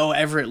say, oh,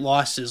 Everett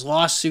lost his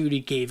lawsuit, he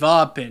gave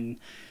up, and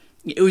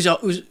it was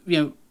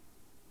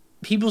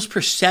people's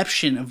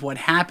perception of what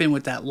happened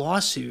with that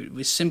lawsuit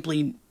was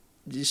simply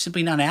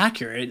not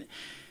accurate.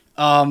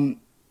 And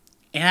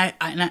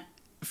I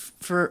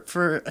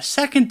for a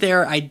second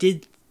there, I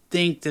did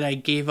think that I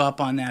gave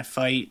up on that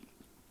fight,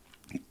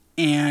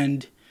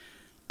 and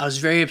I was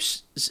very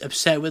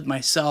upset with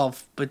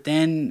myself. But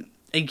then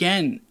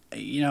again,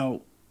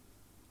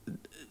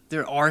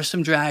 there are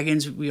some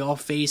dragons we all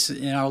face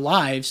in our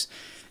lives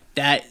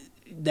that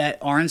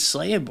aren't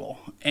slayable,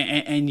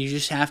 and you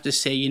just have to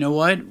say, you know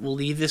what, we'll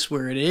leave this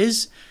where it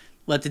is,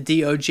 let the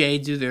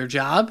DOJ do their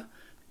job,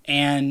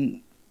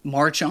 and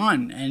march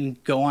on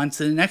and go on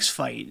to the next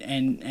fight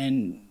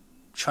and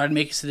try to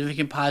make a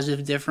significant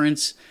positive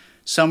difference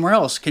somewhere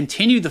else.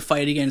 Continue the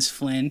fight against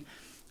Flynn,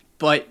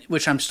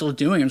 which I'm still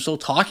doing. I'm still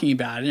talking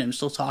about it. I'm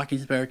still talking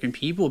to American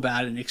people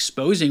about it and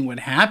exposing what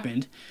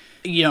happened.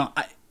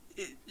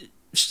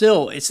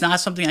 Still, it's not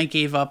something I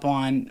gave up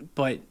on,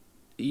 but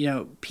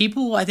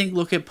people, I think,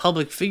 look at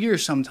public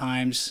figures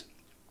sometimes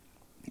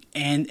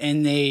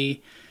and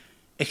they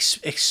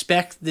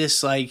expect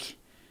this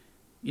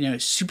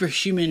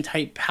superhuman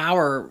type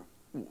power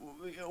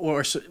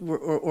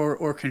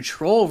or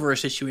control over a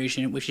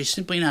situation, which is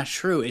simply not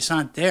true. It's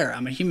not there.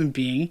 I'm a human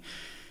being,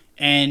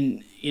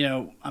 and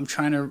I'm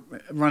trying to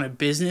run a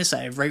business.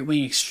 I have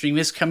right-wing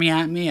extremists coming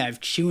at me. I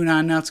have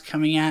QAnon nuts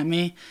coming at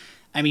me.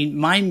 I mean,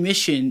 my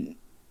mission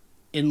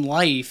in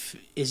life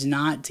is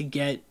not to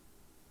get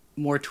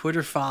more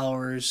Twitter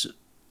followers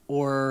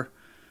or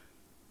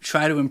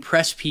try to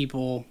impress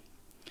people.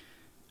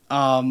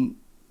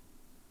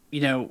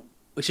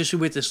 Especially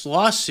with this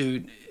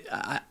lawsuit,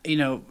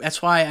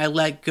 that's why I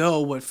let go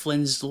what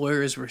Flynn's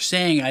lawyers were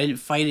saying. I didn't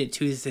fight it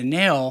tooth and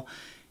nail,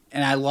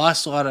 and I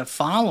lost a lot of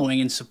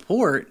following and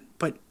support.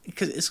 But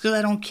it's because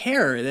I don't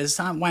care. That's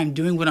not why I'm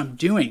doing what I'm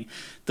doing.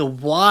 The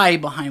why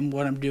behind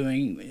what I'm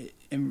doing,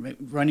 and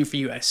running for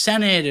U.S.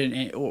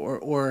 Senate,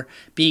 or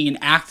being an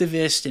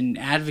activist and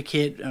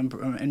advocate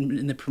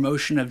in the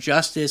promotion of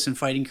justice and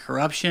fighting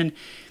corruption,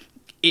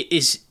 it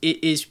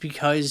is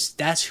because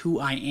that's who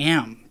I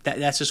am.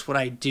 That's just what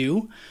I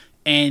do,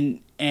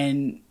 and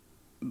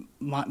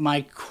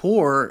my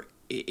core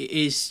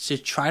is to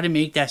try to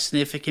make that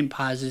significant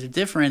positive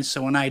difference.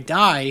 So when I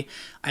die,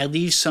 I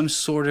leave some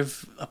sort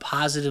of a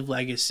positive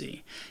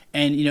legacy.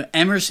 And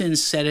Emerson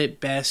said it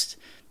best.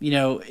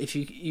 If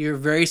you're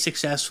very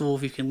successful,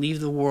 if you can leave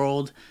the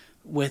world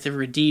with a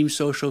redeemed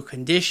social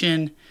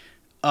condition,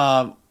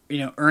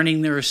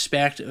 earning the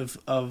respect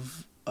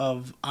of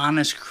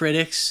honest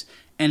critics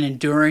and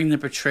enduring the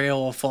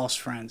betrayal of false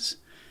friends.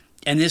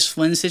 And this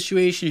Flynn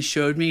situation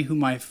showed me who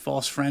my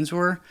false friends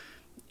were,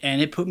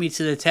 and it put me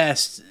to the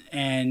test.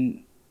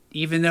 And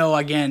even though,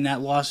 again,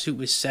 that lawsuit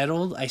was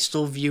settled, I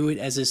still view it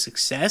as a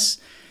success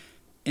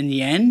in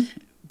the end,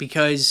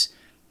 because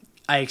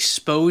I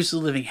exposed the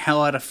living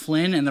hell out of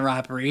Flynn and their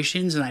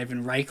operations and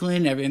Ivan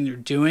Reichlin, everything they're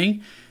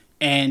doing,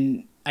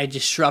 and I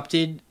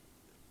disrupted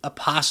a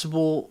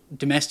possible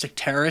domestic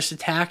terrorist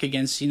attack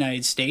against the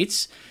United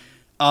States.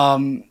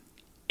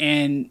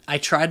 And I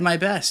tried my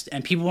best,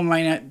 and people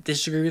might not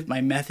disagree with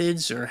my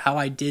methods or how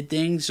I did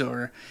things,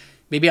 or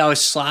maybe I was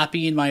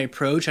sloppy in my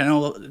approach. I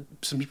know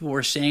some people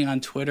were saying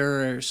on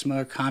Twitter, or some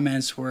other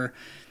comments were,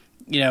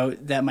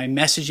 that my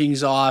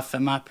messaging's off.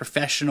 I'm not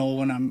professional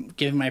when I'm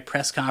giving my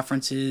press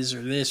conferences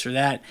or this or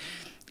that.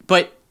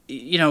 But,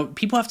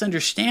 people have to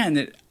understand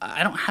that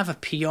I don't have a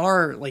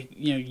PR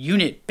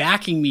unit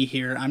backing me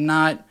here. I'm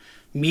not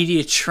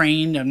media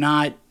trained. I'm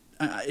not,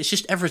 it's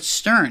just Everett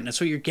Stern. That's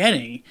what you're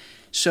getting.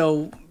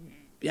 So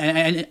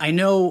I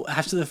know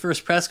after the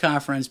first press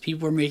conference,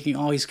 people were making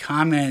all these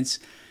comments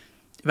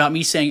about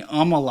me saying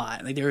a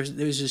lot. Like there was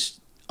just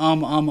it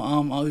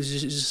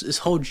was just this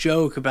whole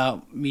joke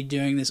about me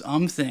doing this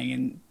thing.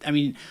 And I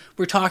mean,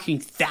 we're talking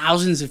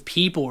thousands of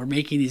people were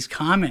making these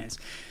comments.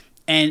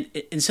 And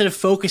instead of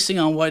focusing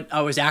on what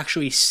I was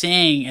actually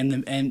saying and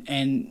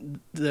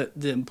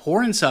the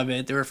importance of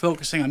it, they were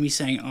focusing on me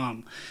saying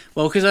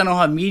Well, because I don't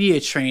have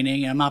media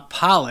training and I'm not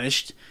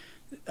polished.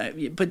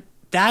 But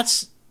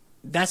that's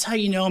how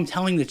I'm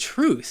telling the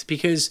truth,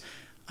 because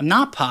I'm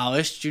not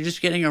polished. You're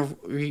just getting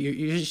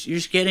you're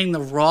just getting the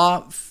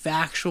raw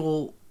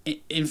factual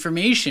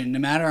information, no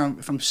matter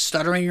if I'm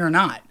stuttering or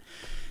not.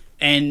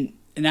 And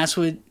that's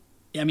what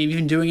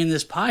even doing in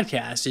this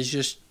podcast is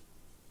just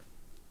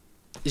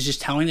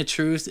telling the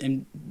truth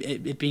and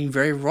it being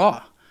very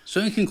raw. So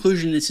in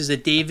conclusion, this is a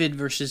David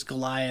versus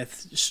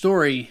Goliath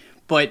story,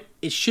 but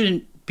it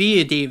shouldn't be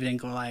a David and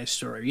Goliath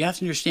story. You have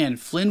to understand,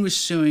 Flynn was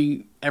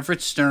suing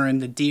Everett Stern,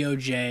 the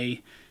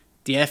DOJ,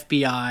 the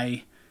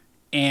FBI,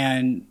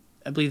 and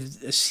I believe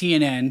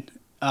CNN.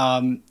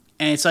 And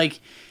it's like,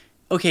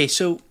 okay,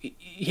 so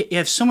you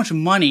have so much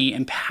money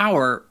and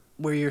power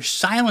where you're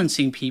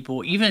silencing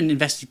people, even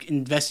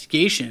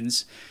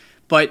investigations.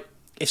 But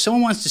if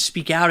someone wants to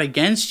speak out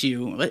against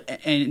you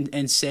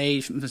and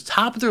say from the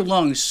top of their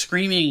lungs,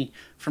 screaming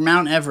from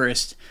Mount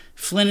Everest,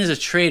 Flynn is a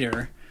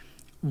traitor,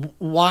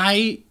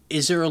 why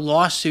is there a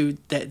lawsuit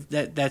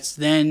that's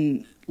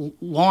then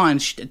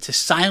launched to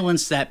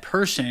silence that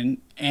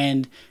person?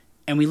 And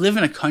we live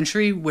in a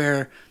country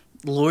where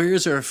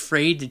lawyers are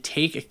afraid to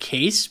take a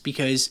case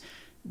because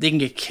they can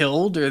get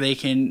killed or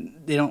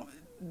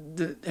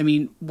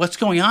what's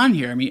going on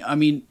here? I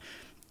mean,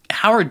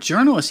 how are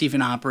journalists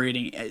even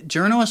operating?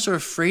 Journalists are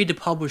afraid to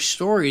publish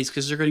stories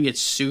because they're going to get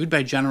sued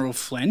by General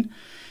Flynn.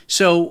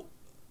 So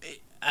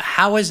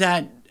how is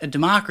that a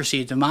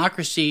democracy? A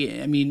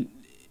democracy, I mean,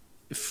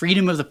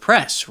 freedom of the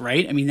press,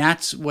 right? I mean,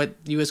 that's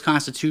what the U.S.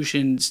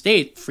 Constitution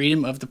states,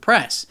 freedom of the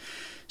press.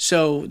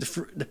 So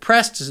the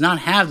press does not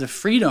have the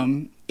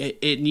freedom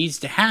it needs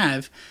to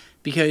have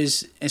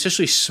because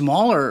especially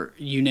smaller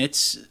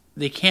units,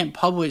 they can't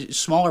publish,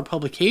 smaller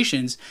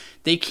publications,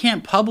 they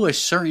can't publish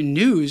certain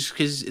news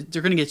because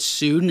they're going to get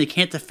sued and they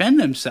can't defend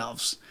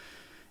themselves.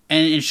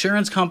 And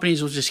insurance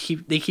companies will just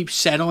keep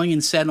settling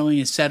and settling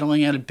and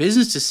settling out of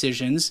business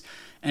decisions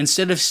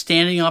instead of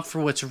standing up for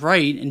what's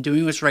right and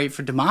doing what's right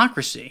for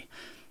democracy.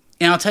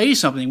 And I'll tell you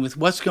something, with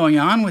what's going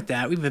on with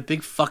that, we have a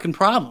big fucking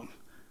problem.